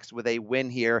tracks with a win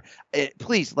here.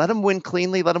 Please let him win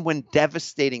cleanly. Let him win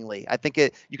devastatingly. I think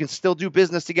you can still do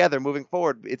business together moving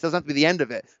forward. It doesn't have to be the end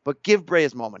of it, but give Bray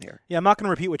his moment here. Yeah, I'm not going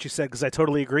to repeat what you said because I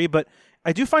totally agree, but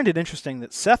I do find it interesting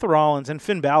that Seth Rollins and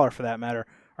Finn Balor, for that matter,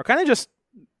 are kind of just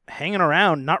hanging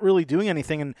around, not really doing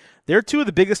anything, and they're two of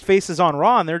the biggest faces on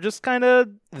Raw, and they're just kind of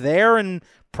there and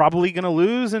probably going to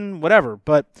lose and whatever.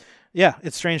 But yeah,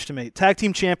 it's strange to me. Tag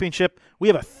Team Championship, we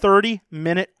have a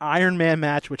 30-minute Iron Man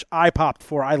match, which I popped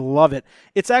for. I love it.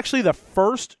 It's actually the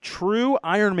first true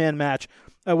Iron Man match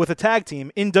with a tag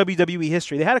team in WWE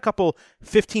history. They had a couple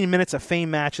 15 minutes of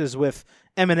fame matches with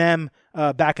Eminem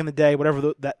back in the day,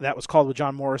 whatever that was called with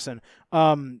John Morrison.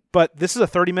 But this is a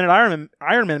 30-minute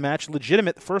Iron Man match,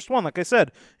 legitimate, the first one, like I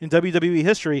said, in WWE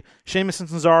history. Sheamus and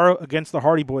Cesaro against the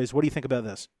Hardy Boys. What do you think about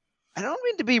this? I don't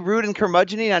mean to be rude and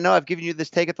curmudgeon-y. I know I've given you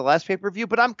this take at the last pay-per-view,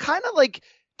 but I'm kind of like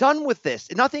done with this.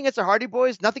 Nothing against the Hardy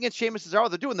Boys, nothing against Sheamus and Cesaro.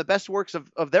 They're doing the best works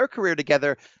of their career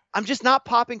together. I'm just not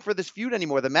popping for this feud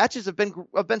anymore. The matches have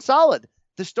been solid.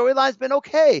 The storyline's been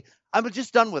okay. I'm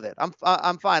just done with it.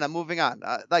 I'm fine. I'm moving on.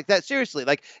 Like that. Seriously.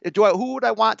 Like, who would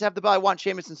I want to have the belt? I want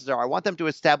Sheamus and Cesaro. I want them to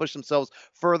establish themselves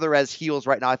further as heels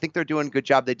right now. I think they're doing a good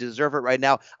job. They deserve it right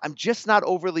now. I'm just not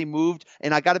overly moved.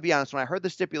 And I got to be honest. When I heard the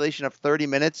stipulation of 30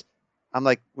 minutes, I'm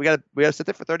like, we gotta sit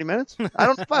there for 30 minutes.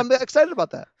 I'm excited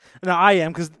about that. No, I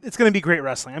am, because it's going to be great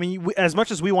wrestling. I mean, as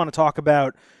much as we want to talk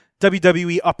about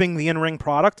WWE upping the in-ring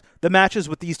product, the matches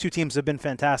with these two teams have been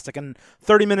fantastic. And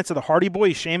 30 minutes of the Hardy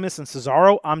Boys, Sheamus and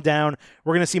Cesaro, I'm down.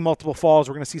 We're going to see multiple falls.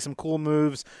 We're going to see some cool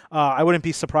moves. I wouldn't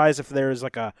be surprised if there's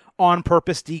like a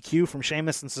on-purpose DQ from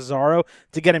Sheamus and Cesaro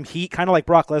to get him heat, kind of like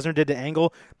Brock Lesnar did to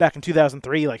Angle back in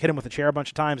 2003, like hit him with a chair a bunch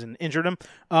of times and injured him.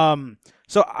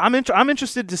 So I'm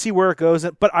interested to see where it goes.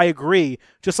 But I agree,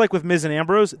 just like with Miz and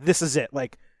Ambrose, this is it.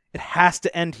 Like, It has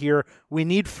to end here. We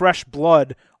need fresh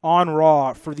blood on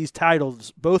Raw for these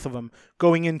titles, both of them,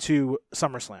 going into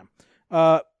SummerSlam.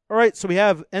 All right, so we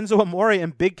have Enzo Amore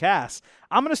and Big Cass.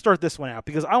 I'm going to start this one out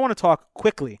because I want to talk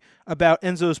quickly about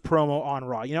Enzo's promo on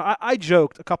Raw. You know, I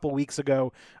joked a couple weeks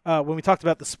ago when we talked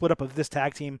about the split up of this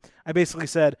tag team. I basically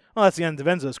said, "Oh, that's the end of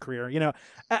Enzo's career." You know,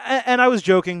 and I was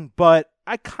joking, but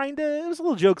it was a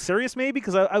little joke serious maybe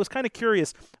because I was kind of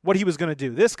curious what he was going to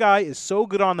do. This guy is so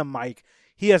good on the mic.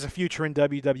 He has a future in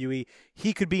WWE.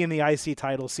 He could be in the IC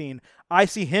title scene. I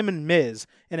see him and Miz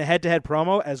in a head-to-head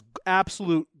promo as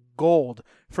absolute gold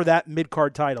for that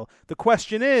mid-card title. The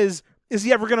question is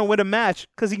he ever going to win a match?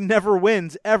 Because he never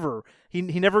wins, ever. He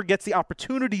never gets the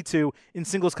opportunity to in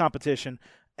singles competition.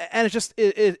 And it's just,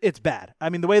 it's bad. I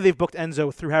mean, the way they've booked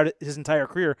Enzo throughout his entire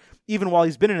career, even while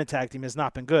he's been in a tag team, has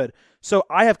not been good. So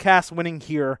I have Cass winning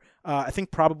here, I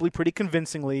think probably pretty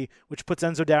convincingly, which puts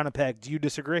Enzo down a peg. Do you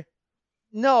disagree?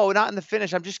 No, not in the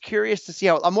finish. I'm just curious to see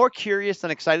how. I'm more curious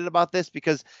than excited about this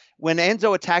because when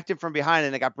Enzo attacked him from behind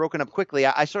and it got broken up quickly,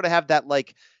 I sort of have that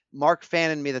like Mark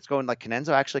fan in me that's going like, can Enzo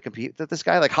actually compete with this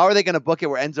guy? Like, how are they going to book it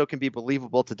where Enzo can be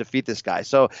believable to defeat this guy?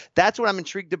 So that's what I'm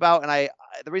intrigued about. And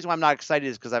the reason why I'm not excited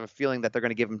is because I have a feeling that they're going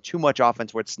to give him too much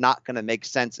offense where it's not going to make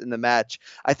sense in the match.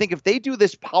 I think if they do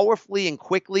this powerfully and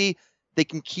quickly, they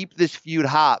can keep this feud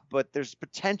hot, but there's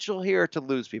potential here to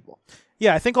lose people.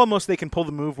 Yeah, I think almost they can pull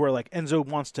the move where like Enzo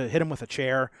wants to hit him with a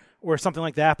chair or something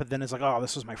like that, but then it's like, oh,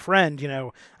 this was my friend, you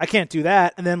know, I can't do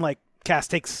that. And then like Cass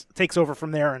takes over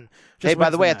from there and just hey,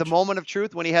 by the way, match. At the moment of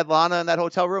truth, when he had Lana in that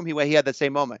hotel room, he had that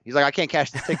same moment. He's like, I can't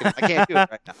cash this ticket. I can't do it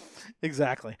right now.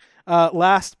 Exactly.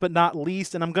 Last but not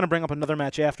least, and I'm going to bring up another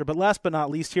match after, but last but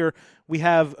not least here, we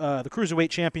have the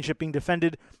Cruiserweight Championship being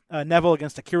defended. Neville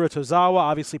against Akira Tozawa,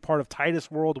 obviously part of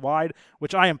Titus Worldwide,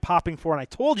 which I am popping for, and I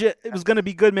told you it was going to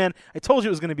be good, man. I told you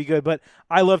it was going to be good, but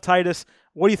I love Titus.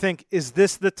 What do you think? Is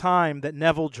this the time that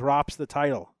Neville drops the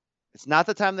title? It's not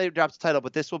the time they drop the title,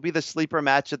 but this will be the sleeper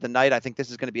match of the night. I think this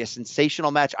is going to be a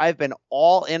sensational match. I've been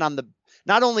all in on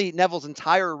not only Neville's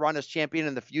entire run as champion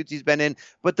and the feuds he's been in,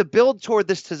 but the build toward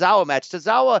this Tozawa match.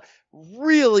 Tozawa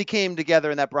really came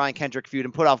together in that Brian Kendrick feud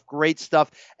and put off great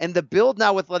stuff. And the build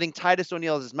now with letting Titus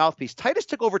O'Neil as his mouthpiece. Titus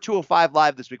took over 205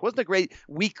 Live this week. Wasn't a great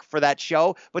week for that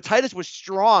show, but Titus was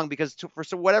strong because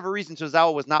for whatever reason,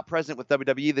 Tozawa was not present with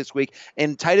WWE this week.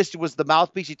 And Titus was the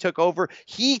mouthpiece. He took over.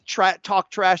 He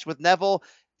talked trash with Neville.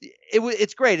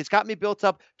 It's great. It's got me built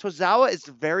up. Tozawa is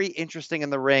very interesting in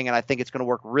the ring, and I think it's going to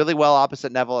work really well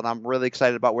opposite Neville, and I'm really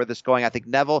excited about where this is going. I think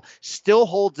Neville still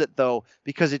holds it, though,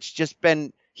 because it's just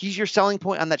been – he's your selling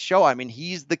point on that show. I mean,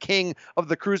 he's the king of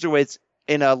the cruiserweights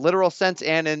in a literal sense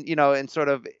and in sort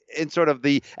of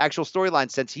the actual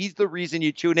storyline sense. He's the reason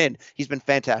you tune in. He's been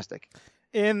fantastic.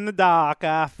 In the dark,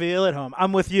 I feel at home.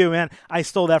 I'm with you, man. I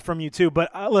stole that from you, too.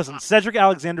 But listen, Cedric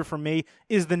Alexander, for me,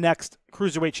 is the next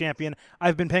Cruiserweight champion.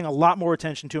 I've been paying a lot more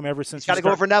attention to him ever since. He's got to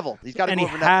go over Neville. He's got to go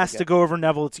over Neville. And he has to go over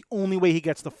Neville. It's the only way he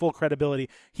gets the full credibility.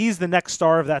 He's the next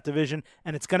star of that division,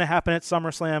 and it's going to happen at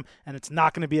SummerSlam, and it's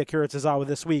not going to be Akira Tozawa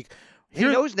this week.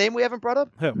 You know whose name we haven't brought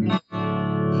up? Who?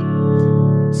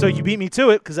 So you beat me to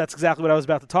it because that's exactly what I was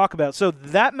about to talk about. So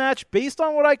that match, based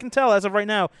on what I can tell as of right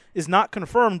now, is not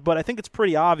confirmed, but I think it's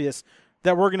pretty obvious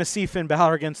that we're going to see Finn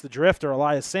Balor against the Drifter,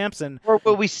 Elias Sampson. Or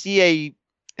will we see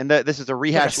this is a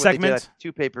rehash like a segment? What they did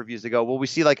 2 pay-per-views ago. Will we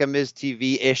see like a Miz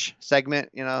TV-ish segment,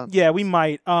 you know? Yeah, we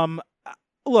might.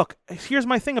 Look, here's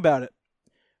my thing about it.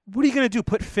 What are you going to do,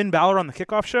 put Finn Balor on the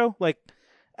kickoff show?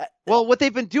 Well, what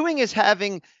they've been doing is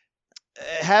having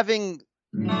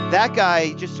that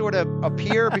guy just sort of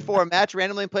appear before a match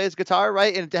randomly and play his guitar,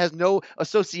 right? And it has no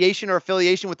association or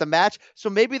affiliation with the match. So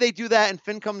maybe they do that and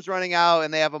Finn comes running out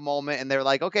and they have a moment and they're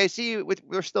like, okay, see,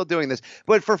 we're still doing this.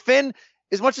 But for Finn,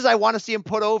 as much as I want to see him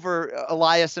put over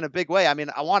Elias in a big way, I mean,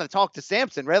 I want to talk to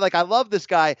Sampson, right? Like, I love this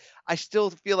guy. I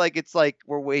still feel like it's like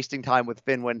we're wasting time with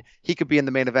Finn when he could be in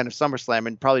the main event of SummerSlam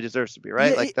and probably deserves to be,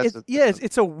 right? Yeah,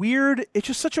 it's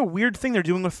just such a weird thing they're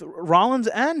doing with Rollins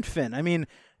and Finn. I mean,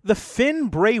 the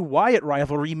Finn-Bray Wyatt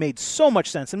rivalry made so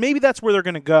much sense, and maybe that's where they're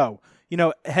going to go,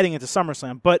 heading into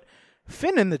SummerSlam. But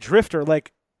Finn and the Drifter,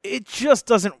 it just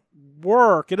doesn't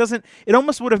work. It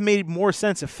almost would have made more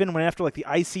sense if Finn went after, the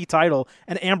IC title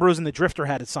and Ambrose and the Drifter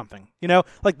had something.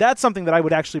 That's something that I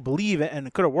would actually believe and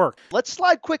it could have worked. Let's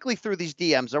slide quickly through these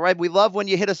DMs, all right? We love when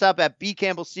you hit us up at B.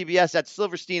 Campbell CBS, at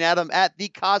Silverstein Adam, at The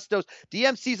Kostos.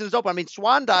 DM season is open. I mean,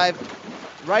 Swan Dive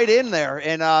right in there.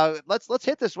 And let's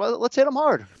hit this. Well, let's hit them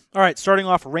hard. All right, starting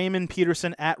off, Raymond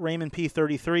Peterson at Raymond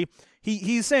P33.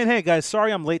 He's saying, hey, guys,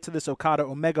 sorry I'm late to this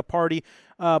Okada-Omega party,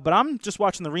 but I'm just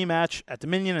watching the rematch at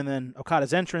Dominion and then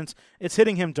Okada's entrance. It's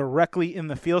hitting him directly in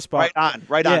the feel spot.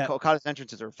 Right on. Okada's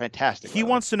entrances are fantastic. He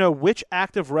wants to know which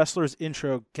active wrestler's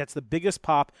intro gets the biggest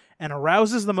pop and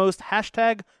arouses the most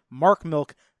 #Mark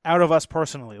Milk out of us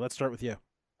personally. Let's start with you.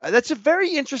 That's a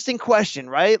very interesting question,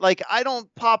 right? Like, I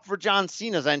don't pop for John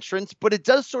Cena's entrance, but it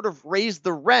does sort of raise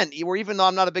the rent. Where even though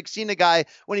I'm not a big Cena guy,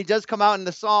 when he does come out in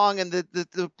the song and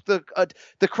the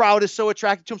crowd is so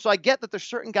attracted to him, so I get that there's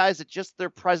certain guys that just their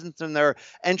presence and their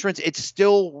entrance, it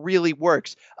still really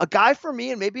works. A guy for me,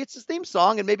 and maybe it's his theme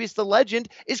song, and maybe it's the legend,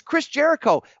 is Chris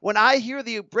Jericho. When I hear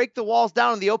the Break the Walls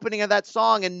Down in the opening of that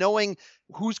song, and knowing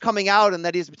who's coming out and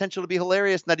that he has potential to be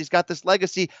hilarious and that he's got this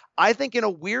legacy, I think in a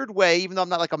weird way, even though I'm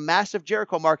not like a massive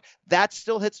Jericho mark, that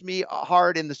still hits me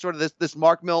hard in the sort of this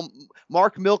Mark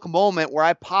Milk moment where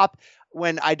I pop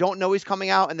when I don't know he's coming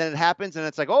out, and then it happens and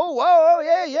it's like, oh, whoa,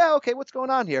 yeah, okay, what's going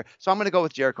on here? So I'm going to go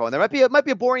with Jericho. And there might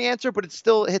be a boring answer, but it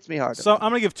still hits me hard. So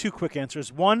I'm going to give two quick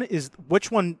answers. One is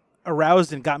which one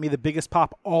aroused and got me the biggest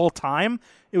pop all time.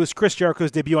 It was Chris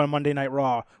Jericho's debut on Monday Night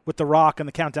Raw with The Rock and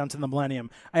the Countdown to the Millennium.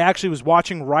 I actually was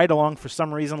watching Ride Along for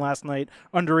some reason last night,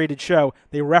 underrated show.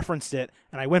 They referenced it,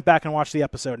 and I went back and watched the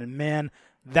episode, and man,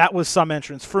 that was some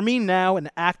entrance. For me now,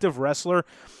 an active wrestler,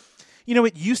 you know,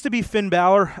 it used to be Finn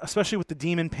Balor, especially with the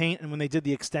demon paint and when they did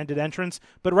the extended entrance,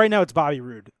 but right now it's Bobby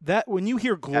Roode. That when you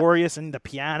hear Glorious and the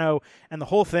piano and the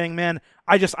whole thing, man,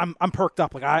 I'm perked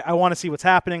up. Like I want to see what's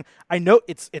happening. I know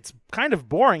it's kind of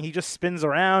boring. He just spins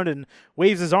around and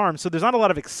waves his arms, so there's not a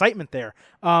lot of excitement there.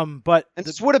 But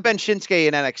this would have been Shinsuke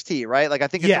in NXT, right? Like I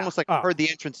think it's almost like I've heard the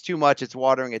entrance too much. It's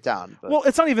watering it down. But. Well,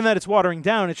 it's not even that it's watering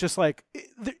down. It's just like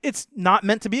it's not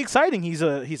meant to be exciting. He's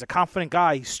a confident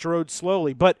guy. He strode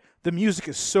slowly, but the music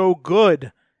is so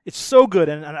good. It's so good,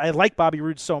 and I like Bobby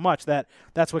Roode so much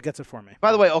that's what gets it for me.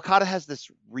 By the way, Okada has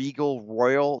this regal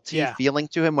royalty feeling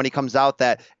to him when he comes out,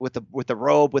 that with the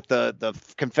robe, with the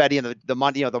confetti and the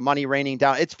money, the money raining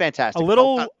down. It's fantastic.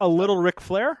 A little Ric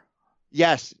Flair.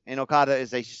 Yes, and Okada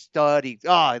is a stud.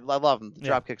 I love him. The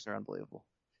drop kicks are unbelievable.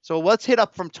 So let's hit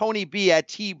up from Tony B at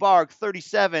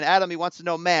T-Barg37. Adam, he wants to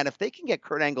know, man, if they can get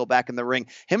Kurt Angle back in the ring,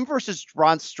 him versus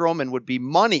Braun Strowman would be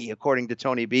money, according to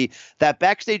Tony B. That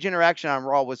backstage interaction on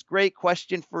Raw was great.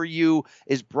 Question for you,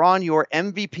 is Braun your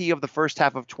MVP of the first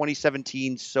half of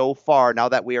 2017 so far, now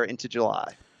that we are into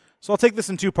July? So I'll take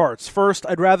this in two parts. First,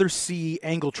 I'd rather see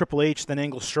Angle Triple H than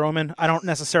Angle Strowman. I don't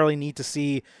necessarily need to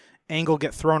see Angle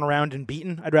get thrown around and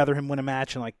beaten. I'd rather him win a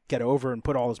match and get over and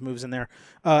put all his moves in there.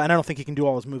 And I don't think he can do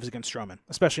all his moves against Strowman,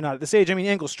 especially not at this age. I mean,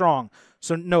 Angle's strong,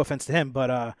 so no offense to him,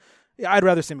 but I'd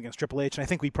rather see him against Triple H, and I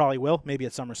think we probably will, maybe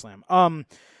at SummerSlam.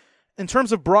 In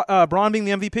terms of Braun being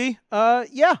the MVP,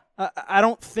 I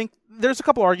don't think there's a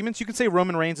couple arguments. You could say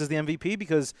Roman Reigns is the MVP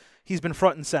because he's been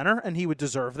front and center, and he would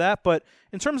deserve that. But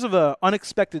in terms of an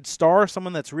unexpected star,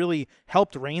 someone that's really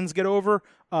helped Reigns get over,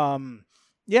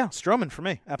 Strowman for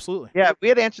me, absolutely. Yeah, we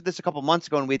had answered this a couple months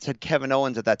ago, and we had said Kevin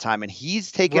Owens at that time, and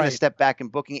he's taken a step back in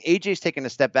booking. AJ's taken a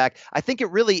step back. I think it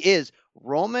really is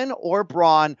Roman or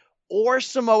Braun or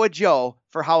Samoa Joe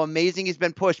for how amazing he's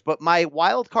been pushed. But my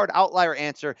wild card outlier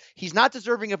answer, he's not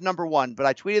deserving of number one, but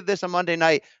I tweeted this on Monday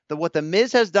night, that what The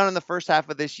Miz has done in the first half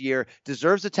of this year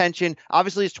deserves attention.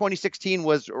 Obviously, his 2016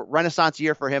 was a renaissance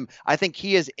year for him. I think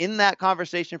he is in that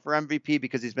conversation for MVP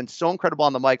because he's been so incredible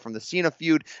on the mic, from the Cena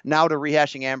feud now to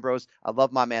rehashing Ambrose. I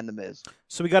love my man, The Miz.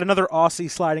 So we got another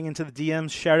Aussie sliding into the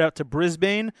DMs. Shout out to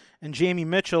Brisbane and Jamie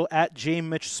Mitchell at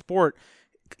JMitchSport.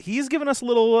 He's given us a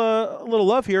little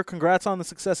love here. Congrats on the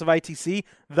success of ITC,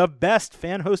 the best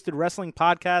fan-hosted wrestling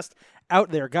podcast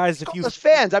out there, guys. If you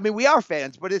fans, I mean, we are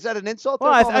fans, but is that an insult?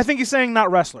 Well, I think he's saying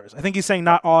not wrestlers. I think he's saying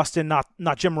not Austin,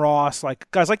 not Jim Ross, like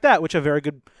guys like that, which are very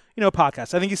good,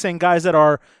 podcasts. I think he's saying guys that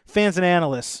are fans and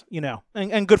analysts,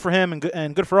 and good for him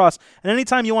and good for us. And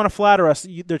anytime you want to flatter us,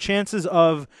 the chances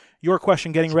of your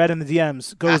question getting read in the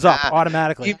DMs goes up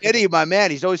automatically. D-Mitty, my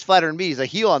man, he's always flattering me. He's a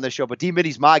heel on this show, but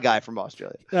D-Mitty's my guy from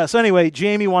Australia. So anyway,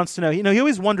 Jamie wants to know, he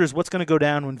always wonders what's going to go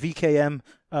down when VKM,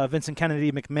 Vincent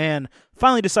Kennedy McMahon,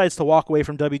 finally decides to walk away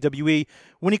from WWE.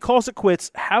 When he calls it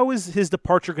quits, how is his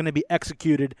departure going to be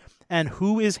executed, and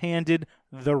who is handed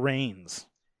the reins?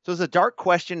 So it's a dark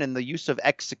question, and the use of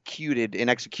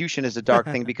execution is a dark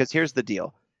thing, because here's the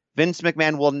deal. Vince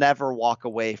McMahon will never walk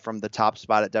away from the top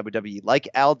spot at WWE. Like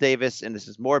Al Davis, and this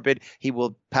is morbid, he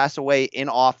will pass away in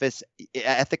office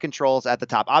at the controls at the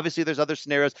top. Obviously, there's other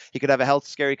scenarios. He could have a health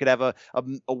scare. He could have a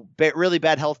really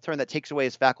bad health turn that takes away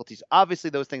his faculties. Obviously,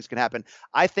 those things can happen.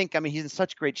 I mean, he's in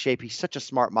such great shape. He's such a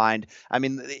smart mind. I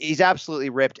mean, he's absolutely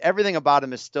ripped. Everything about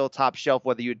him is still top shelf,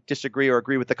 whether you disagree or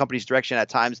agree with the company's direction at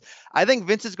times. I think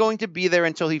Vince is going to be there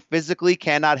until he physically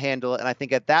cannot handle it. And I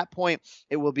think at that point,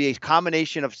 it will be a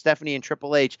combination of Stephanie and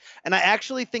Triple H. And I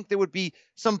actually think there would be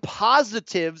some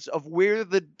positives of where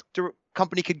the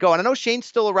company could go. And I know Shane's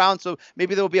still around, so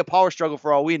maybe there will be a power struggle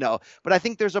for all we know. But I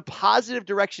think there's a positive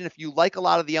direction if you like a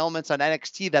lot of the elements on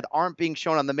NXT that aren't being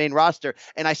shown on the main roster.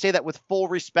 And I say that with full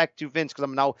respect to Vince, because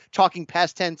I'm now talking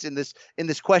past tense in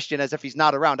this question as if he's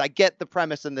not around. I get the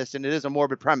premise in this, and it is a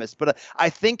morbid premise. But I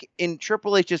think in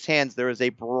Triple H's hands, there is a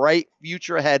bright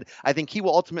future ahead. I think he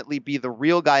will ultimately be the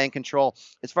real guy in control.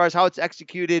 As far as how it's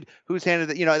executed, who's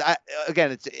handed it,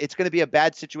 again, it's going to be a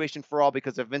bad situation for all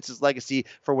because of Vince's legacy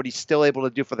for what he's still able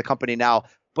to do for the company now.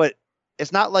 But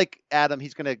it's not like Adam,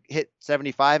 he's going to hit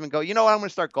 75 and go, you know what, I'm going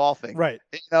to start golfing. Right.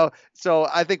 So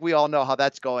I think we all know how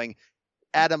that's going.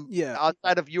 Adam,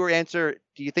 outside of your answer,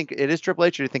 do you think it is Triple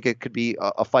H, or do you think it could be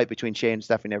a fight between Shane and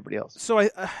Stephanie and everybody else?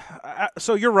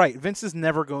 So you're right. Vince is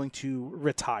never going to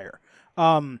retire.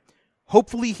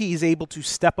 Hopefully he's able to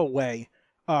step away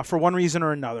for one reason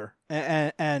or another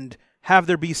and have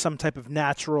there be some type of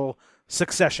natural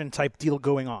succession type deal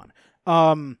going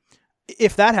on.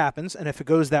 If that happens, and if it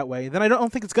goes that way, then I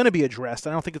don't think it's going to be addressed.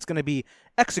 I don't think it's going to be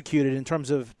executed in terms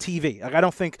of TV. Like, I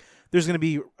don't think there's going to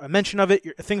be a mention of it.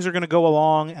 Things are going to go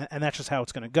along, and that's just how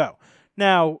it's going to go.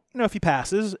 Now, if he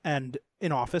passes and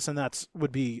in office, and that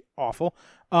would be awful,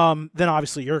 then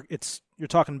obviously you're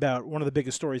talking about one of the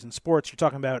biggest stories in sports. You're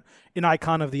talking about an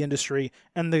icon of the industry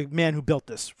and the man who built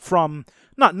this from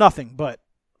not nothing, but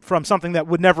from something that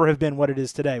would never have been what it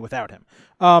is today without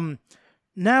him.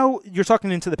 Now you're talking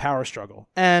into the power struggle.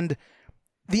 And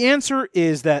the answer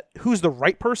is that who's the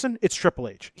right person? It's Triple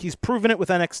H. He's proven it with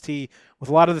NXT, with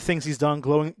a lot of the things he's done,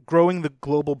 growing the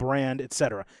global brand,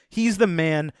 etc. He's the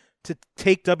man to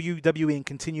take WWE and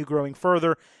continue growing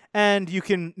further. And you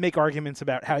can make arguments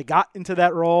about how he got into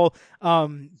that role.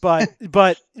 But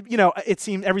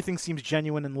everything seems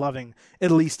genuine and loving,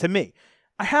 at least to me.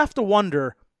 I have to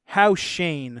wonder how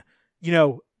Shane,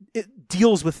 it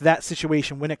deals with that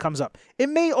situation when it comes up. It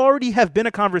may already have been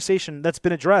a conversation that's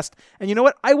been addressed. And you know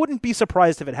what? I wouldn't be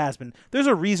surprised if it has been. There's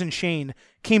a reason Shane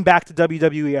came back to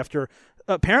WWE after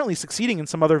apparently succeeding in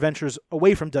some other ventures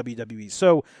away from WWE.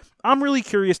 So I'm really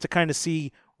curious to kind of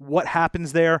see what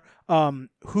happens there,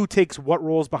 who takes what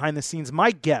roles behind the scenes. My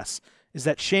guess is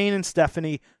that Shane and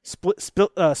Stephanie split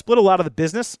a lot of the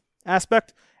business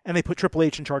aspect, and they put Triple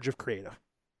H in charge of creative.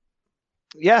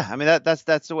 Yeah, I mean that's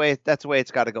the way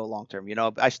it's got to go long term.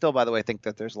 I still, by the way, think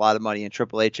that there's a lot of money in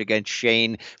Triple H against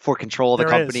Shane for control of the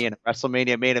company in a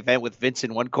WrestleMania main event with Vince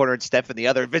in one corner and Steph in the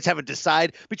other. Vince having to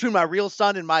decide between my real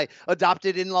son and my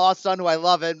adopted in-law son, who I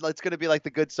love, and it's going to be like the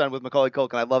good son with Macaulay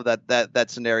Culkin. I love that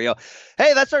scenario.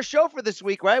 Hey, that's our show for this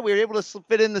week, right? We were able to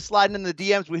fit in the sliding in the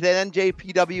DMs. We hit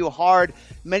NJPW hard.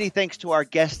 Many thanks to our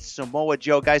guest Samoa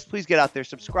Joe. Guys, please get out there,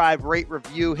 subscribe, rate,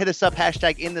 review, hit us up,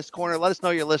 hashtag in this corner. Let us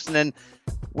know you're listening.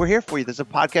 We're here for you. There's a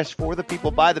podcast for the people,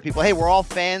 by the people. Hey, we're all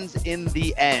fans in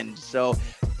the end. So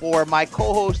for my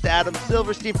co-host, Adam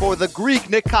Silverstein, for the Greek,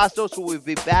 Nick Kostos, who will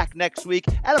be back next week.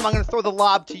 Adam, I'm going to throw the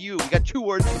lob to you. We got 2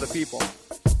 words for the people.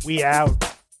 We out.